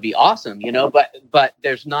think that would be awesome, but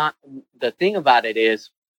there's not, the thing about it is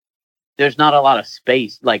there's not a lot of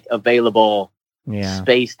space, like available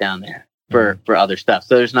space down there for other stuff.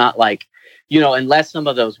 So there's not like, unless some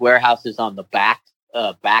of those warehouses on the back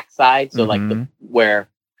side. So like where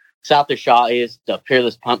South of Shaw is, the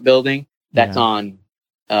Peerless Pump building, that's on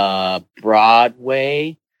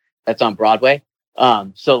Broadway. That's on Broadway.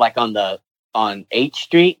 So like on H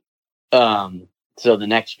Street, so the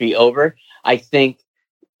next street over, I think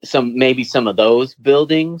maybe some of those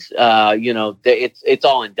buildings, it's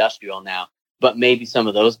all industrial now, but maybe some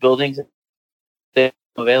of those buildings that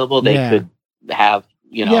are available, they could have,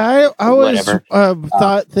 I always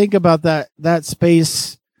whatever. think about that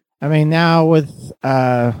space. I mean, now with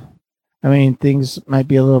things might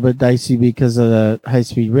be a little bit dicey because of the high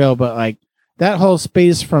speed rail, but like that whole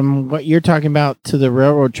space from what you're talking about to the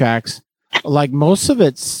railroad tracks, like most of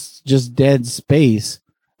it's just dead space.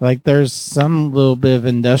 Like there's some little bit of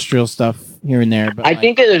industrial stuff here and there, but I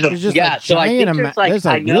think there's just so I think there's like, there's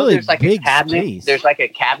like a cabinet, space. There's like a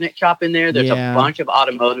cabinet shop in there. There's a bunch of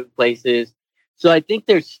automotive places. So I think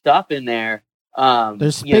there's stuff in there.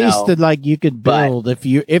 There's space that like you could build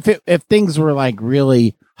if things were like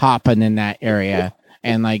really hopping in that area,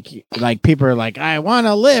 and like people are like, I want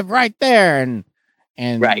to live right there, and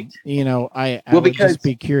right. I would just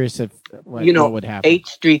be curious if what would happen. H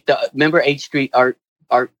Street, remember H Street Art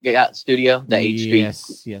Studio, the H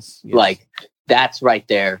Street. Yes. Like that's right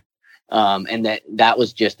there. And that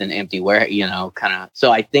was just an empty kind of.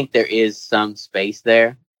 So I think there is some space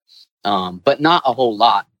there, but not a whole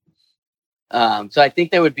lot. So I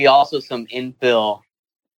think there would be also some infill.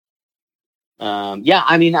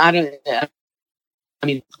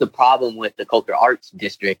 The problem with the Culture Arts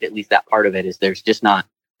District, at least that part of it, is there's just not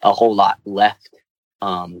a whole lot left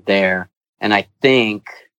there. And I think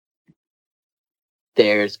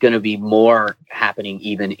there's going to be more happening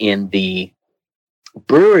even in the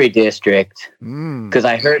Brewery District, because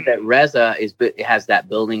I heard that Reza has that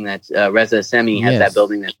building that's Reza Semi has that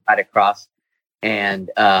building that's right across, and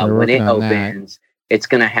when it opens, it's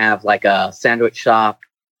going to have like a sandwich shop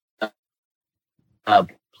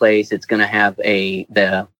place. It's going to have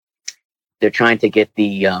they're trying to get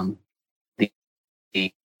the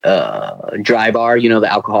dry bar, the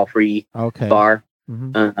alcohol free bar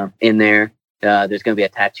in there. There's going to be a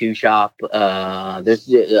tattoo shop.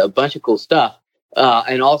 There's a bunch of cool stuff.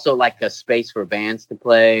 And also like a space for bands to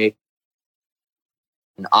play,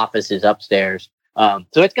 and offices upstairs. So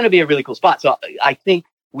it's going to be a really cool spot. So I think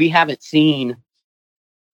we haven't seen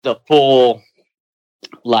the full,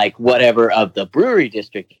 like whatever of the Brewery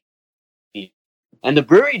District. And the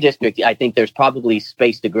Brewery District, I think there's probably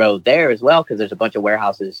space to grow there as well, because there's a bunch of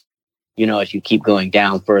warehouses, as you keep going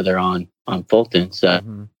down further on Fulton.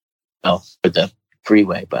 So, for the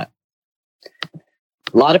freeway, but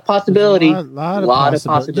a lot of possibility. A lot of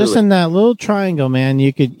possibility. Just in that little triangle, man.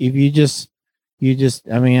 You could, if you just.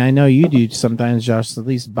 I mean, I know you do sometimes, Josh. At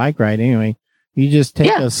least bike ride, anyway. You just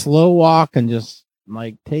take a slow walk and just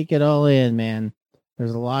like take it all in, man.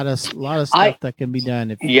 There's a lot of stuff that can be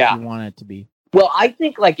done if you want it to be. Well, I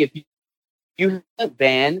think like if you haven't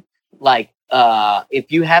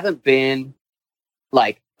been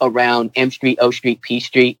around M Street, O Street, P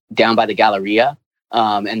Street, down by the Galleria,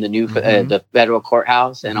 and the new the federal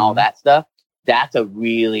courthouse and all that stuff, that's a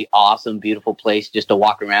really awesome, beautiful place just to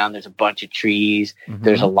walk around. There's a bunch of trees.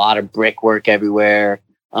 There's a lot of brickwork everywhere.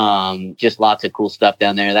 Just lots of cool stuff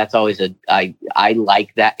down there. That's always I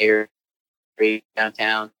like that area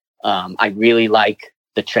downtown. I really like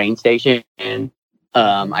the train station.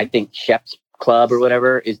 I think Shep's Club or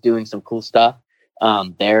whatever is doing some cool stuff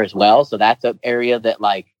there as well. So that's an area that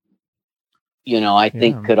I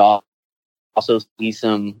think could also see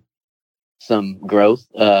some growth.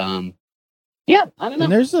 I don't know.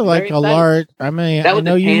 And there's a large. I mean, I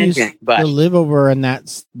know you used to live over in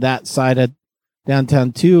that side of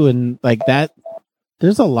downtown too, and like that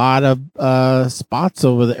there's a lot of spots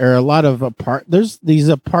over there, or a lot of there's these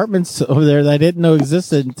apartments over there that I didn't know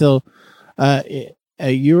existed until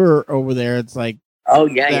you were over there. It's like Oh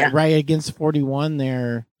yeah. right against 41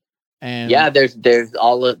 there, and Yeah, there's there's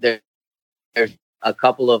a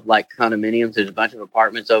couple of like condominiums. There's a bunch of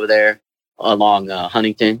apartments over there along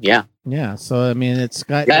Huntington. Yeah, so I mean, it's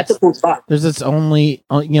got yeah, it's a cool spot. there's its only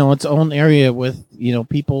its own area with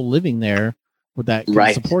people living there with that can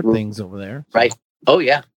Right. support things over there. Right. Oh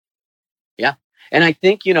yeah, yeah. And I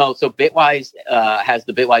think so Bitwise has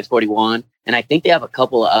the Bitwise 41, and I think they have a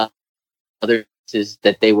couple of other pieces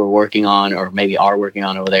that they were working on, or maybe are working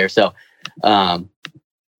on over there. So, yeah.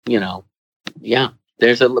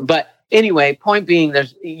 But anyway, point being,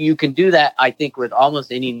 you can do that. I think with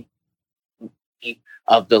almost any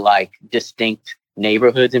of the like distinct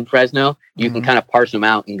neighborhoods in Fresno, you can kind of parse them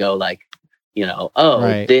out and go like,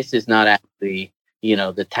 Right. this is not actually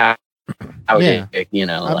the tower. Yeah.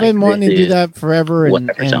 I've been wanting to do that forever,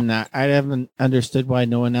 and I haven't understood why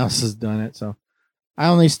no one else has done it. So I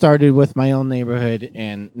only started with my own neighborhood,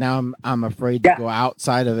 and now I'm afraid to go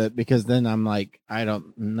outside of it, because then I'm like, I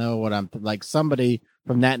don't know what I'm like. Somebody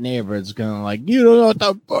from that neighborhood is gonna like, you don't know what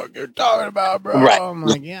the fuck you're talking about, bro. Right. I'm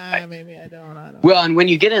like, yeah, maybe I don't. Well, and when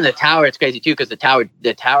you get in the tower, it's crazy too, because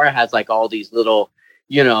the tower has like all these little,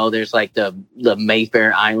 there's like the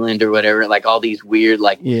Mayfair Island or whatever, like all these weird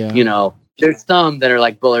like, there's some that are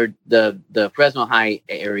like Bullard. The Fresno High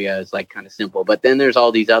area is like kind of simple, but then there's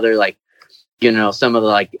all these other like, some of the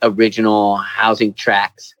like original housing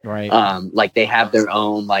tracts, right? Like they have their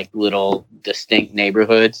own like little distinct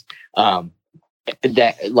neighborhoods.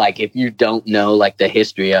 That like if you don't know like the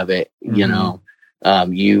history of it,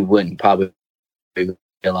 you wouldn't probably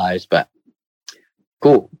realize. But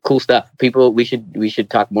cool stuff. People, we should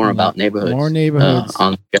talk more about neighborhoods. More neighborhoods.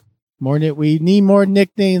 We need more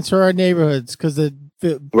nicknames for our neighborhoods, because it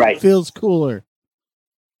feels cooler.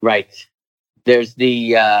 Right. There's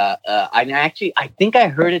the I think I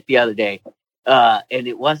heard it the other day, and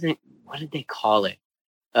it wasn't, what did they call it?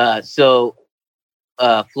 Floyd,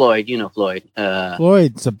 Floyd.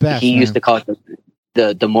 Floyd's the best. He used to call it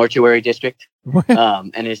the mortuary district.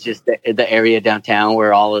 And it's just the area downtown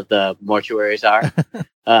where all of the mortuaries are.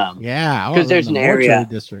 Because there's an area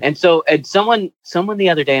district. And someone the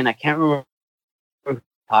other day, and I can't remember who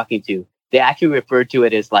talking to, they actually referred to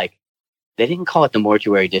it as like, they didn't call it the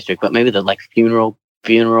mortuary district, but maybe the like funeral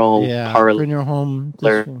parlor, funeral home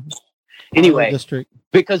district. Anyway, district.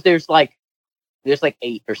 Because there's like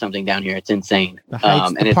 8 or something down here. It's insane.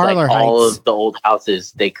 Heights, and it's like all of the old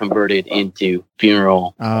houses they converted into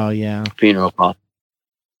funeral. Oh yeah, funeral parlor.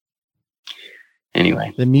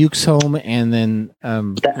 Anyway, the Mukes home, and then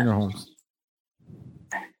funeral homes.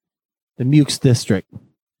 The Mukes district.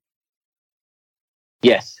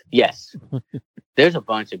 Yes. There's a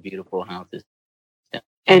bunch of beautiful houses.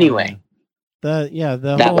 Anyway, that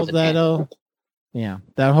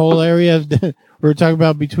whole area of we're talking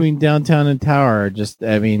about between downtown and tower, just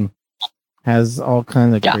has all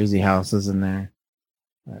kinds of crazy houses in there.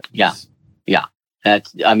 Yeah.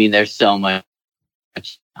 There's so much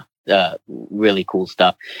really cool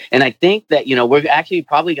stuff, and I think that we're actually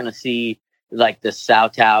probably going to see like the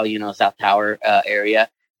South Tower area.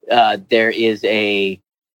 There is a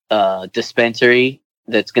dispensary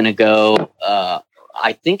that's going to go. I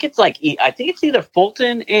think it's either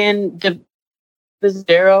Fulton and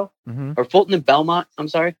Visadero or Fulton and Belmont. I'm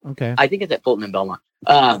sorry. Okay. I think it's at Fulton and Belmont.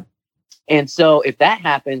 And so if that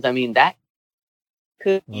happens, that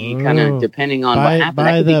could be kind of, depending on what happens,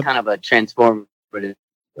 that could be kind of a transformative.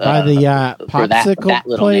 By the popsicle that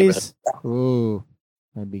little place. Ooh,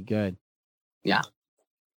 that'd be good. Yeah.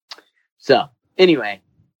 So anyway.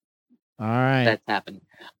 All right. That's happening.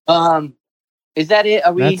 Is that it?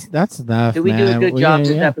 Are we? That's enough. Did we do a good job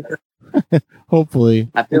this episode? Hopefully.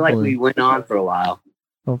 I feel like we went on for a while.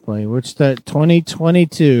 Hopefully. Which the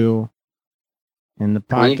 2022 in the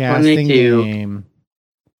podcasting game.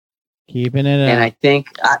 Keeping it up. And I think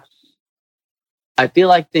I feel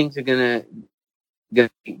like things are gonna be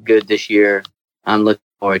good this year. I'm looking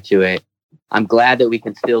forward to it. I'm glad that we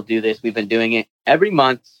can still do this. We've been doing it every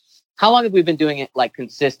month. How long have we been doing it like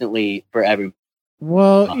consistently for every?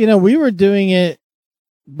 Well, we were doing it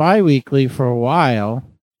bi-weekly for a while.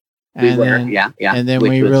 And then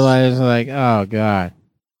we realized like, oh God.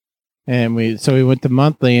 And we went to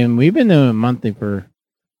monthly, and we've been doing monthly for,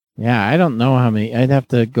 I don't know how many. I'd have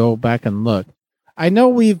to go back and look. I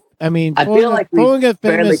know I feel like we're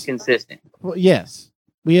fairly consistent. Well, yes.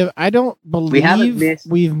 We have. I don't believe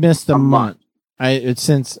we've missed a month.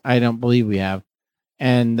 Since I don't believe we have.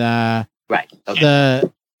 And right.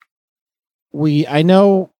 Okay. I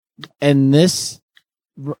know in this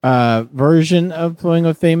version of Flowing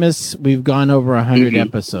with Famous, we've gone over 100 Mhm.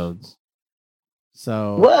 episodes.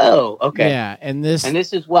 So Whoa. Okay. yeah, and this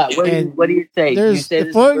is what? What do you say? You there's say the this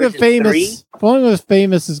is Flowing with version 3? Famous. Flowing with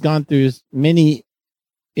Famous has gone through many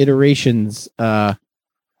iterations. Yeah.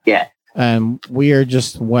 We are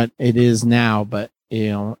just what it is now, but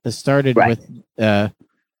it started Right. with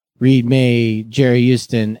Reed May, Jerry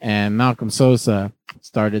Houston, and Malcolm Sosa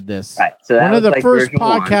started this. Right. So that One of was the like first version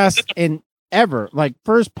 1. podcasts in ever, like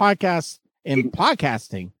first podcast in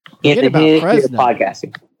podcasting. In Forget the about history of Fresno.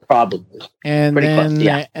 podcasting, probably. And Pretty then, close,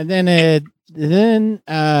 yeah. and then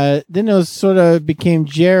it was sort of became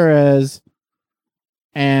Jarrah's,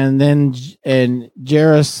 and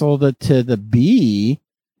Jarrah sold it to the B,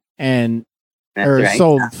 and That's or right.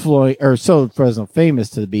 sold Fresno Famous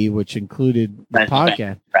to the B, which included the Fresno podcast.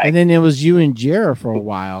 Famous, right. And then it was you and Jarrah for a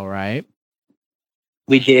while, right?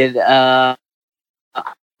 We did. I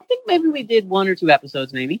think maybe we did 1 or 2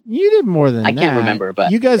 episodes. Maybe You did more than I that. can't remember,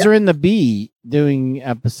 but you guys yeah. are in the B doing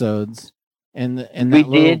episodes, and we that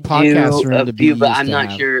little did podcast do room a the B few, but used I'm to not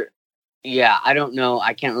have. sure. Yeah, I don't know.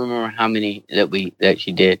 I can't remember how many that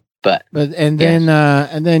she did, but And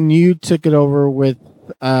yes. then you took it over with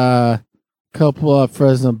a couple of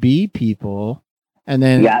Fresno B people, and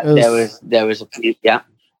then yeah, there was a few. Yeah,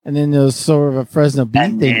 and then there was sort of a Fresno B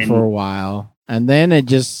And thing then- for a while, and then it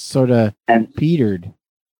just sort of and petered.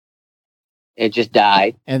 it just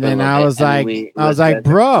died. And for a then little I bit, was and like, we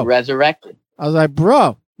bro, resurrected.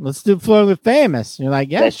 let's do Flowing with Famous. And you're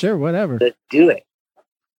like, yeah, Let's- sure, whatever. Let's do it.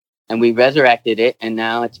 And we resurrected it, and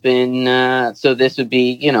now it's been so this would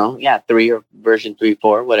be 3 or version 3,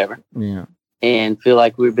 4, whatever, Yeah, and feel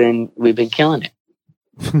like we've been killing it.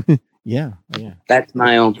 yeah. That's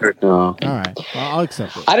my own personal. All right, well, I'll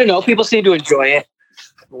accept it. I don't know. People seem to enjoy it.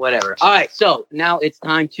 Whatever. All right. So now it's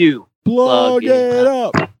time to Plug Plug it it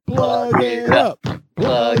up. Plug it up.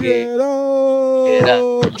 Plug it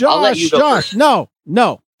up. I'll let you go Josh. No.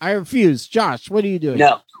 I refuse. Josh, what are you doing?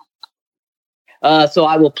 no. So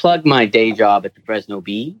I will plug my day job at the Fresno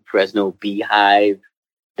Bee, FresnoBeehive.com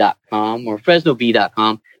or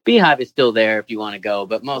FresnoBee.com. Beehive is still there if you want to go,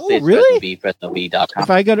 but mostly it's really? Fresno Bee, FresnoBee.com. If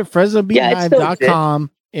I go to Yeah, FresnoBeehive.com,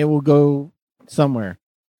 it will go somewhere.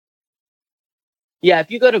 Yeah, if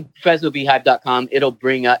you go to FresnoBeehive.com, it'll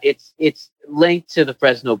bring up it's linked to the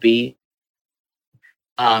Fresno Bee.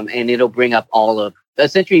 And it'll bring up all of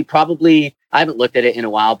essentially probably I haven't looked at it in a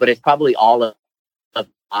while, but it's probably all of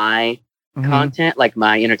my Mhm. content, like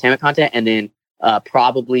my entertainment content, and then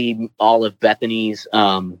probably all of Bethany's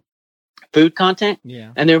food content.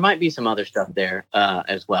 Yeah. And there might be some other stuff there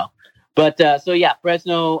as well. But so yeah,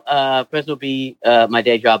 Fresno Bee, my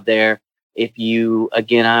day job there. If you,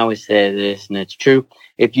 again, I always say this, and it's true.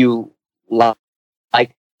 If you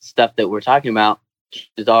like stuff that we're talking about,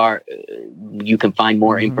 chances are you can find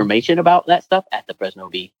more Mhm. information about that stuff at the Fresno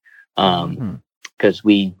Bee. Because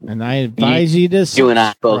And I advise you to you and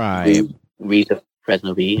I both subscribe. read the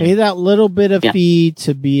Fresno Bee. Pay that little bit of Yeah. fee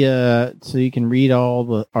to be so you can read all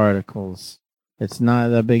the articles. It's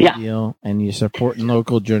not a big Yeah. deal, and you're supporting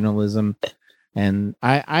local journalism. And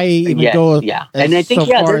I even Yes, go yeah. as And I think, so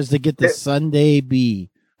yeah, far there- as to get the there- Sunday Bee.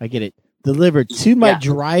 I get it delivered to my Yeah.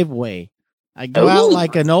 driveway. I go out Ooh.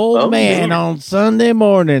 like an old Oh, man man. on Sunday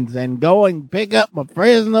mornings and go and pick up my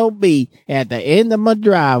Fresno Bee at the end of my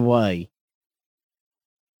driveway.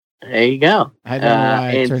 There you go. I don't know why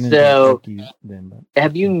I and turned into so- a turkey then, but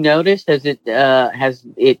Have you noticed? Has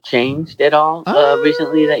it changed at all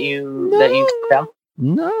recently that you tell?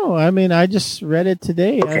 No, I mean, I just read it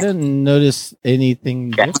today. I Okay. didn't notice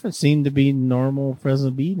anything Okay. different. Seemed to be normal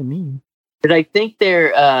Fresno Bee to me. Because I think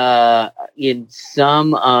they're in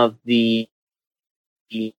some of the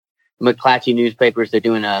McClatchy newspapers.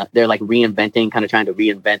 They're like reinventing, kind of trying to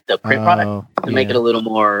reinvent the print product to make it a little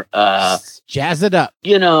more, jazz it up.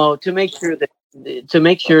 to make sure that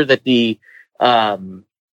the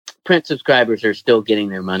print subscribers are still getting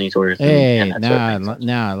their money's worth. Hey, and that sort of thing.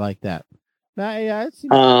 now I like that. Yeah, it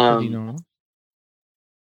seems Um, pretty normal.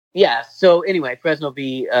 Yeah. So anyway, Fresno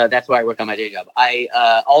Bee. That's where I work on my day job. I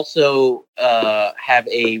also have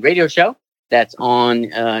a radio show that's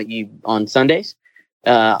on Sundays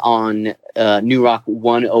on New Rock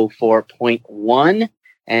 104.1,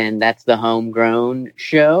 and that's the Homegrown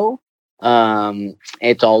Show.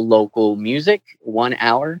 It's all local music, 1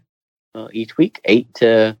 hour each week, 8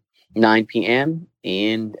 to 9 p.m.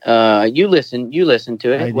 And you listen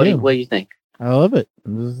to it. I What do. do you think? I love it.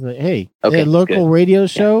 This is hey, Okay, a local good. radio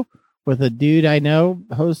show with a dude I know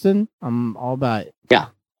hosting. I'm all about it.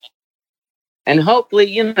 And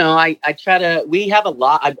hopefully, I try to, we have a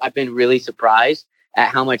lot. I've been really surprised at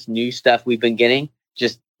how much new stuff we've been getting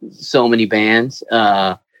just so many bands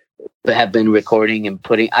that have been recording and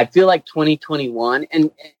putting. I feel like 2021,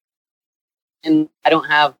 and I don't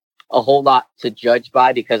have a whole lot to judge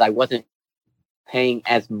by because I wasn't paying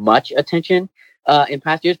as much attention in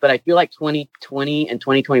past years, but I feel like 2020 and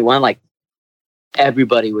 2021, like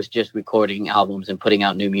everybody was just recording albums and putting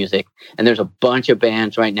out new music. And there's a bunch of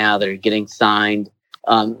bands right now that are getting signed,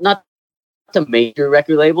 not to major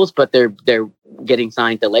record labels, but they're getting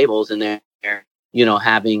signed to labels, and they're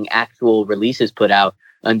having actual releases put out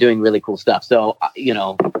and doing really cool stuff. So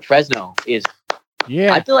Fresno is.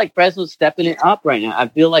 Yeah, I feel like Fresno's stepping it up right now. I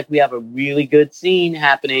feel like we have a really good scene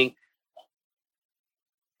happening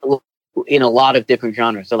in a lot of different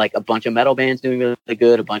genres. So like a bunch of metal bands doing really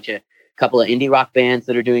good, couple of indie rock bands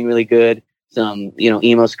that are doing really good, some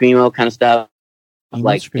emo screamo kind of stuff,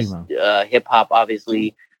 like hip hop,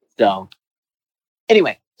 obviously. So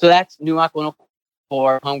anyway, so that's New Rock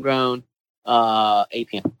 104, Homegrown, 8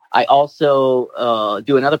 p.m. I also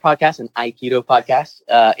do another podcast, an Aikido podcast.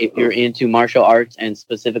 If you're into martial arts and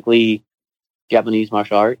specifically Japanese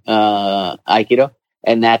martial art, Aikido,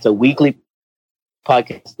 and that's a weekly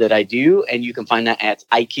podcast that I do, and you can find that at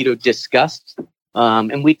Aikido Discussed.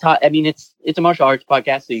 And we talk. I mean, it's a martial arts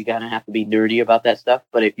podcast, so you kind of have to be nerdy about that stuff.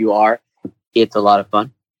 But if you are, it's a lot of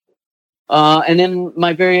fun. And then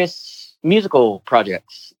my various musical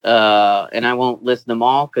projects, and I won't list them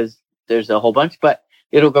all because there's a whole bunch, but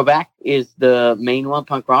It'll Go Back is the main one,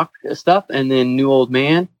 punk rock stuff. And then New Old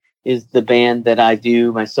Man is the band that I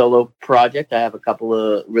do my solo project. I have a couple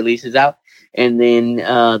of releases out. And then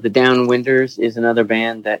the Downwinders is another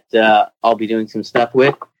band that I'll be doing some stuff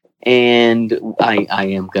with. And I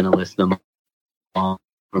am going to list them all.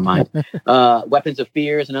 Never mind. Weapons of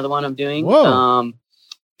Fear is another one I'm doing. Whoa.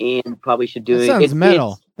 And probably should do that it. Sounds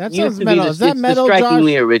metal. That sounds metal. Is that metal, the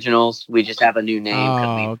Strikingly Josh? Originals. We just have a new name.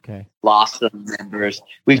 Oh, okay. Lost some members.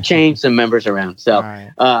 We've changed some members around. So,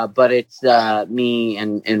 right. But it's me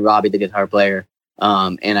and Robbie, the guitar player.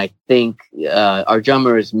 And I think our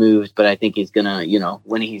drummer is moved, but I think he's gonna,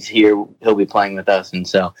 when he's here, he'll be playing with us. And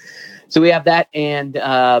so we have that. And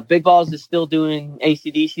Big Balls is still doing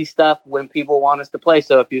AC/DC stuff when people want us to play.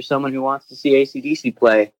 So if you're someone who wants to see AC/DC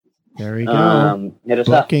play, there we go. Hit us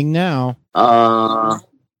Booking up. now.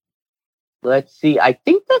 Let's see. I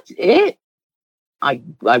think that's it. I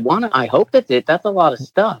hope that's it. That's a lot of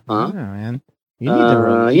stuff, huh? Yeah, man. You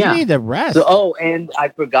need to rest. So, and I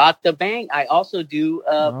forgot the bang. I also do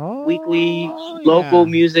a weekly local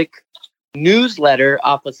music newsletter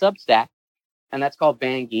off of Substack, and that's called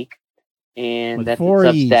Band Geek. And with that's 4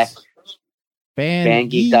 Substack. E's.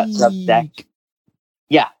 Bandgeek.substack.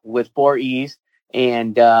 Yeah, with 4 E's.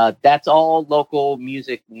 And that's all local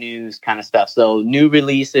music news kind of stuff. So new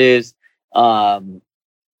releases, some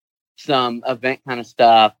event kind of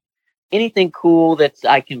stuff, anything cool that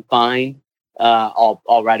I can find,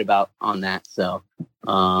 I'll write about on that. So,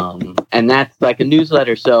 and that's like a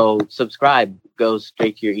newsletter. So subscribe, goes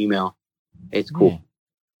straight to your email. It's cool. Yeah.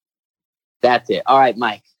 That's it. All right,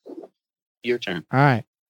 Mike, your turn. All right.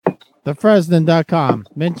 TheFresden.com.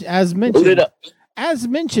 As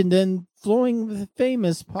mentioned in Flowing the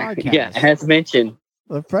Famous podcast. Yeah, as mentioned.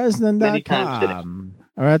 TheFresden.com.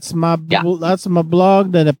 That's my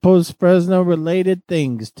blog that I post Fresno related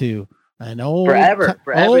things to. An old forever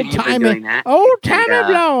old timey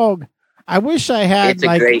blog. I wish I had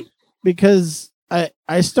because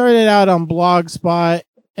I started out on Blogspot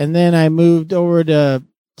and then I moved over to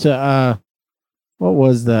what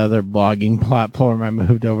was the other blogging platform I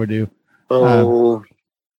moved over to?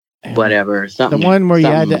 Whatever. Something. The one where you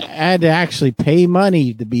had to actually pay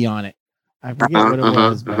money to be on it. I forget what it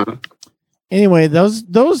was. But anyway, those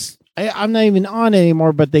I'm not even on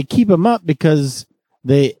anymore, but they keep them up because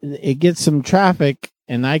it gets some traffic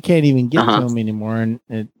and I can't even get to them anymore, and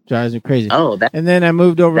it drives me crazy. And then I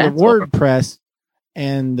moved over to WordPress,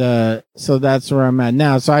 and so that's where I'm at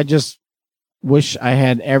now. So I just wish I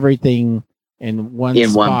had everything in one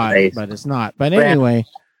spot, but it's not. But anyway,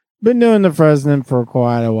 been doing the Fresno for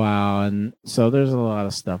quite a while, and so there's a lot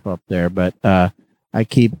of stuff up there. But I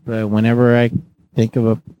keep whenever I think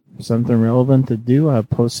of something relevant to do, I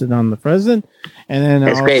post it on the Fresno, and then I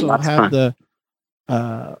also have the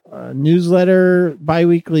newsletter,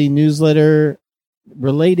 biweekly newsletter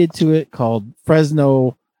related to it called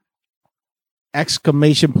Fresno ! Fresno!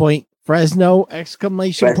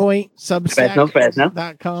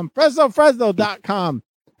 Substack.com. Fresno.com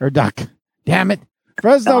or damn it.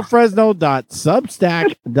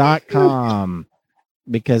 Fresno.substack.com,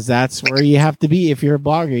 because that's where you have to be. If you're a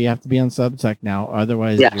blogger, you have to be on Substack now.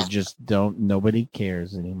 Otherwise, you just nobody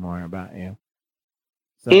cares anymore about you.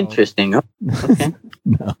 So, interesting. Okay.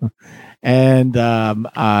 No. And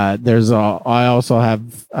I also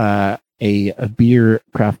have a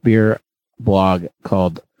craft beer blog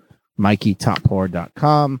called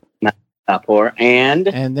MikeyTopPour.com. Top four. And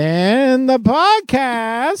then the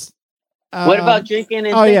podcast. What about drinking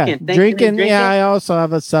and yeah, thinking? drinking. Yeah, I also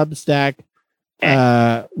have a Substack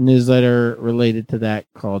newsletter related to that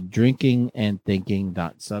called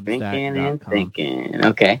drinkingandthinking.substack.com. Drinking and thinking.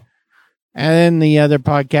 Okay. And then the other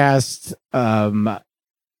podcast, The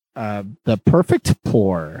Perfect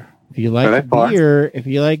Pour. If you like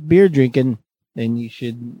beer drinking, then you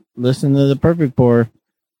should listen to The Perfect Pour.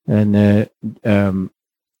 And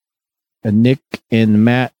Nick and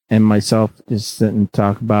Matt and myself just sit and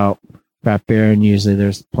talk about craft beer, and usually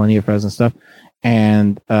there's plenty of frozen stuff.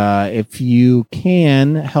 And if you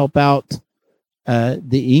can help out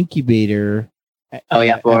the incubator,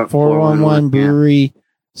 411 Brewery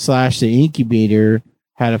 / the incubator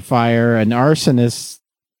had a fire. An arsonist,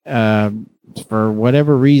 for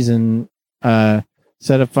whatever reason,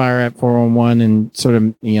 set a fire at 411 and sort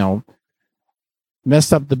of,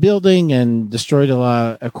 messed up the building and destroyed a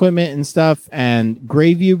lot of equipment and stuff. And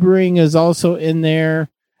Greyview Brewing is also in there.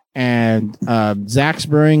 And Zach's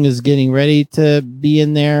Brewing is getting ready to be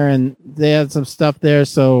in there, and they had some stuff there.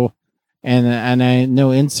 So, and I know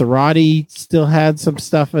Inserati still had some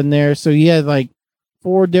stuff in there. So you had like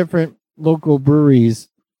 4 different local breweries,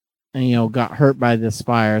 and got hurt by this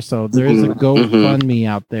fire. So there's a GoFundMe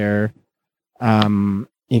out there.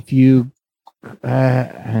 If you,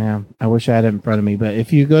 I wish I had it in front of me, but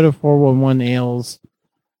if you go to 411 Ales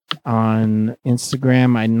on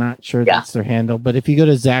Instagram, I'm not sure that's their handle, but if you go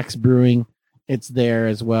to Zach's Brewing, it's there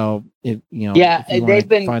as well. They've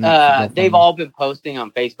all been posting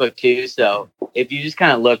on Facebook too. So if you just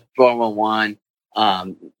kind of look 411,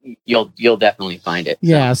 you'll definitely find it.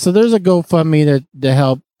 Yeah. So there's a GoFundMe to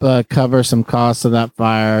help cover some costs of that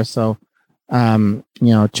fire. So,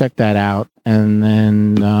 check that out. And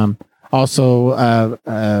then, also,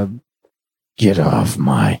 get off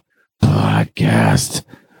my podcast.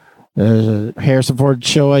 There's a Harrison Ford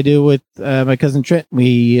show I do with my cousin Trent.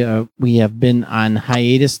 We have been on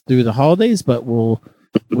hiatus through the holidays, but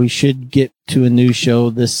we should get to a new show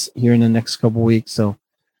here in the next couple weeks. So,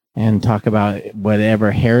 and talk about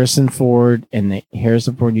whatever Harrison Ford and the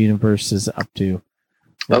Harrison Ford universe is up to.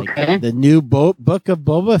 Okay. The new Book of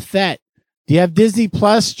Boba Fett. Do you have Disney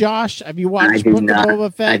Plus, Josh? Have you watched Book of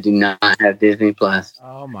Boba Fett? I do not have Disney Plus.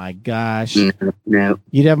 Oh my gosh. No.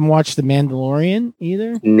 You haven't watched The Mandalorian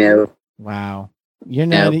either? No. Wow. You're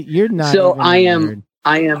not. So I'm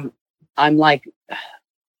like,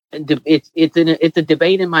 it's a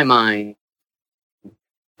debate in my mind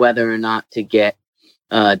whether or not to get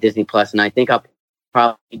Disney Plus, and I think I'll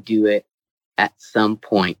probably do it at some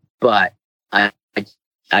point, but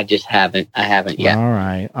I just haven't. I haven't yet. All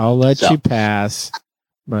right, I'll let you pass.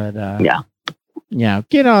 But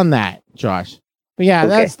get on that, Josh. But yeah,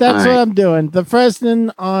 okay. That's what I'm doing. The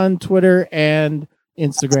Fresnon on Twitter and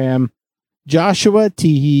Instagram. Joshua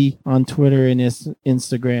Teehee on Twitter and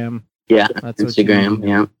Instagram. Yeah, that's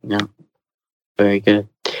Instagram. Yeah. Very good.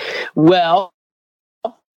 Well,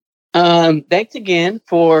 thanks again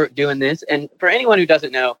for doing this. And for anyone who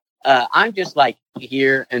doesn't know, I'm just like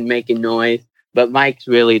here and making noise. But Mike's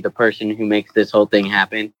really the person who makes this whole thing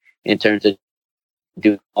happen in terms of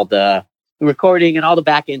doing all the recording and all the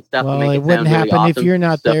back end stuff. Well, it wouldn't happen really awesome. If you're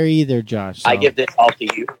not there either, Josh. So. I give this all to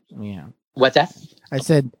you. Yeah. What's that? I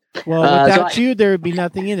said, well, without you, there would be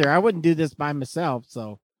nothing either. I wouldn't do this by myself.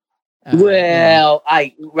 So. Obviously,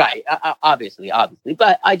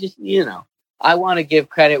 but I just, I want to give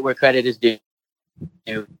credit where credit is due.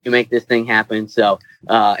 To make this thing happen. So,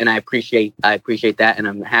 and I appreciate that. And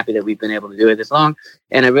I'm happy that we've been able to do it this long.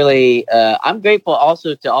 And I really, I'm grateful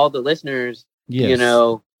also to all the listeners,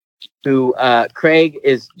 who, Craig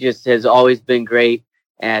has always been great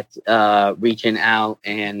at, reaching out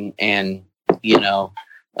and,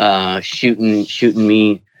 shooting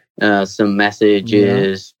me, some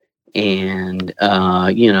messages and,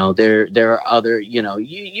 there are other,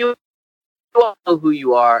 you all know who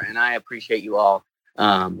you are, and I appreciate you all.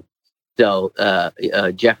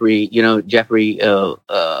 Jeffrey,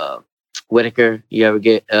 Whitaker, you ever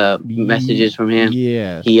get messages from him?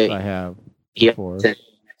 Yes, I have. He sends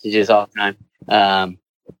messages all the time.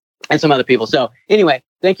 And some other people. So anyway,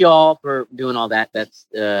 thank you all for doing all that. That's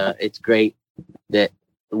it's great that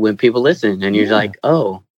when people listen and you're like,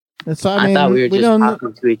 oh, that's I thought we were just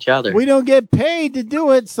talking to each other. We don't get paid to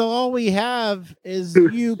do it, so all we have is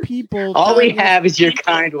you people. All we have is your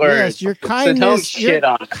kind words. Yes, your kindness. So don't shit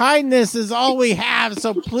on kindness is all we have.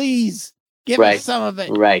 So please give us some of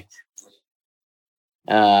it. Right.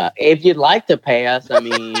 If you'd like to pay us, I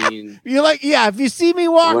mean, You're like, yeah. If you see me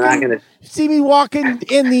we're not walking, gonna.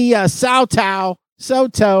 in the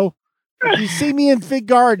Soto. If you see me in Fig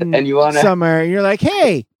Garden And you wanna somewhere, you're like,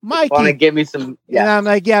 hey, want to Mikey. give me some? And Yeah, I'm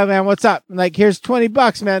like, yeah, man, what's up? I'm like, here's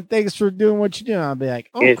 $20, man. Thanks for doing what you do. I'll be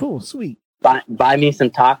like, oh, It- cool, sweet. buy me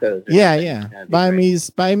some tacos. or Yeah, something. yeah. That'd be Buy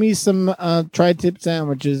great. me some tri-tip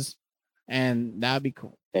sandwiches, and that'd be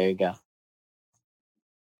cool. There you go.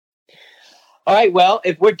 All right. Well,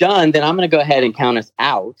 if we're done, then I'm going to go ahead and count us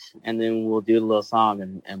out, and then we'll do a little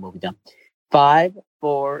song, and we'll be done. 5,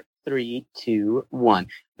 4, 3, 2, 1.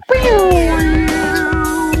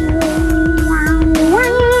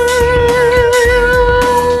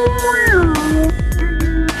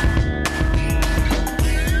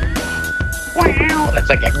 That's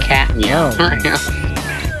like a cat meow. Oh.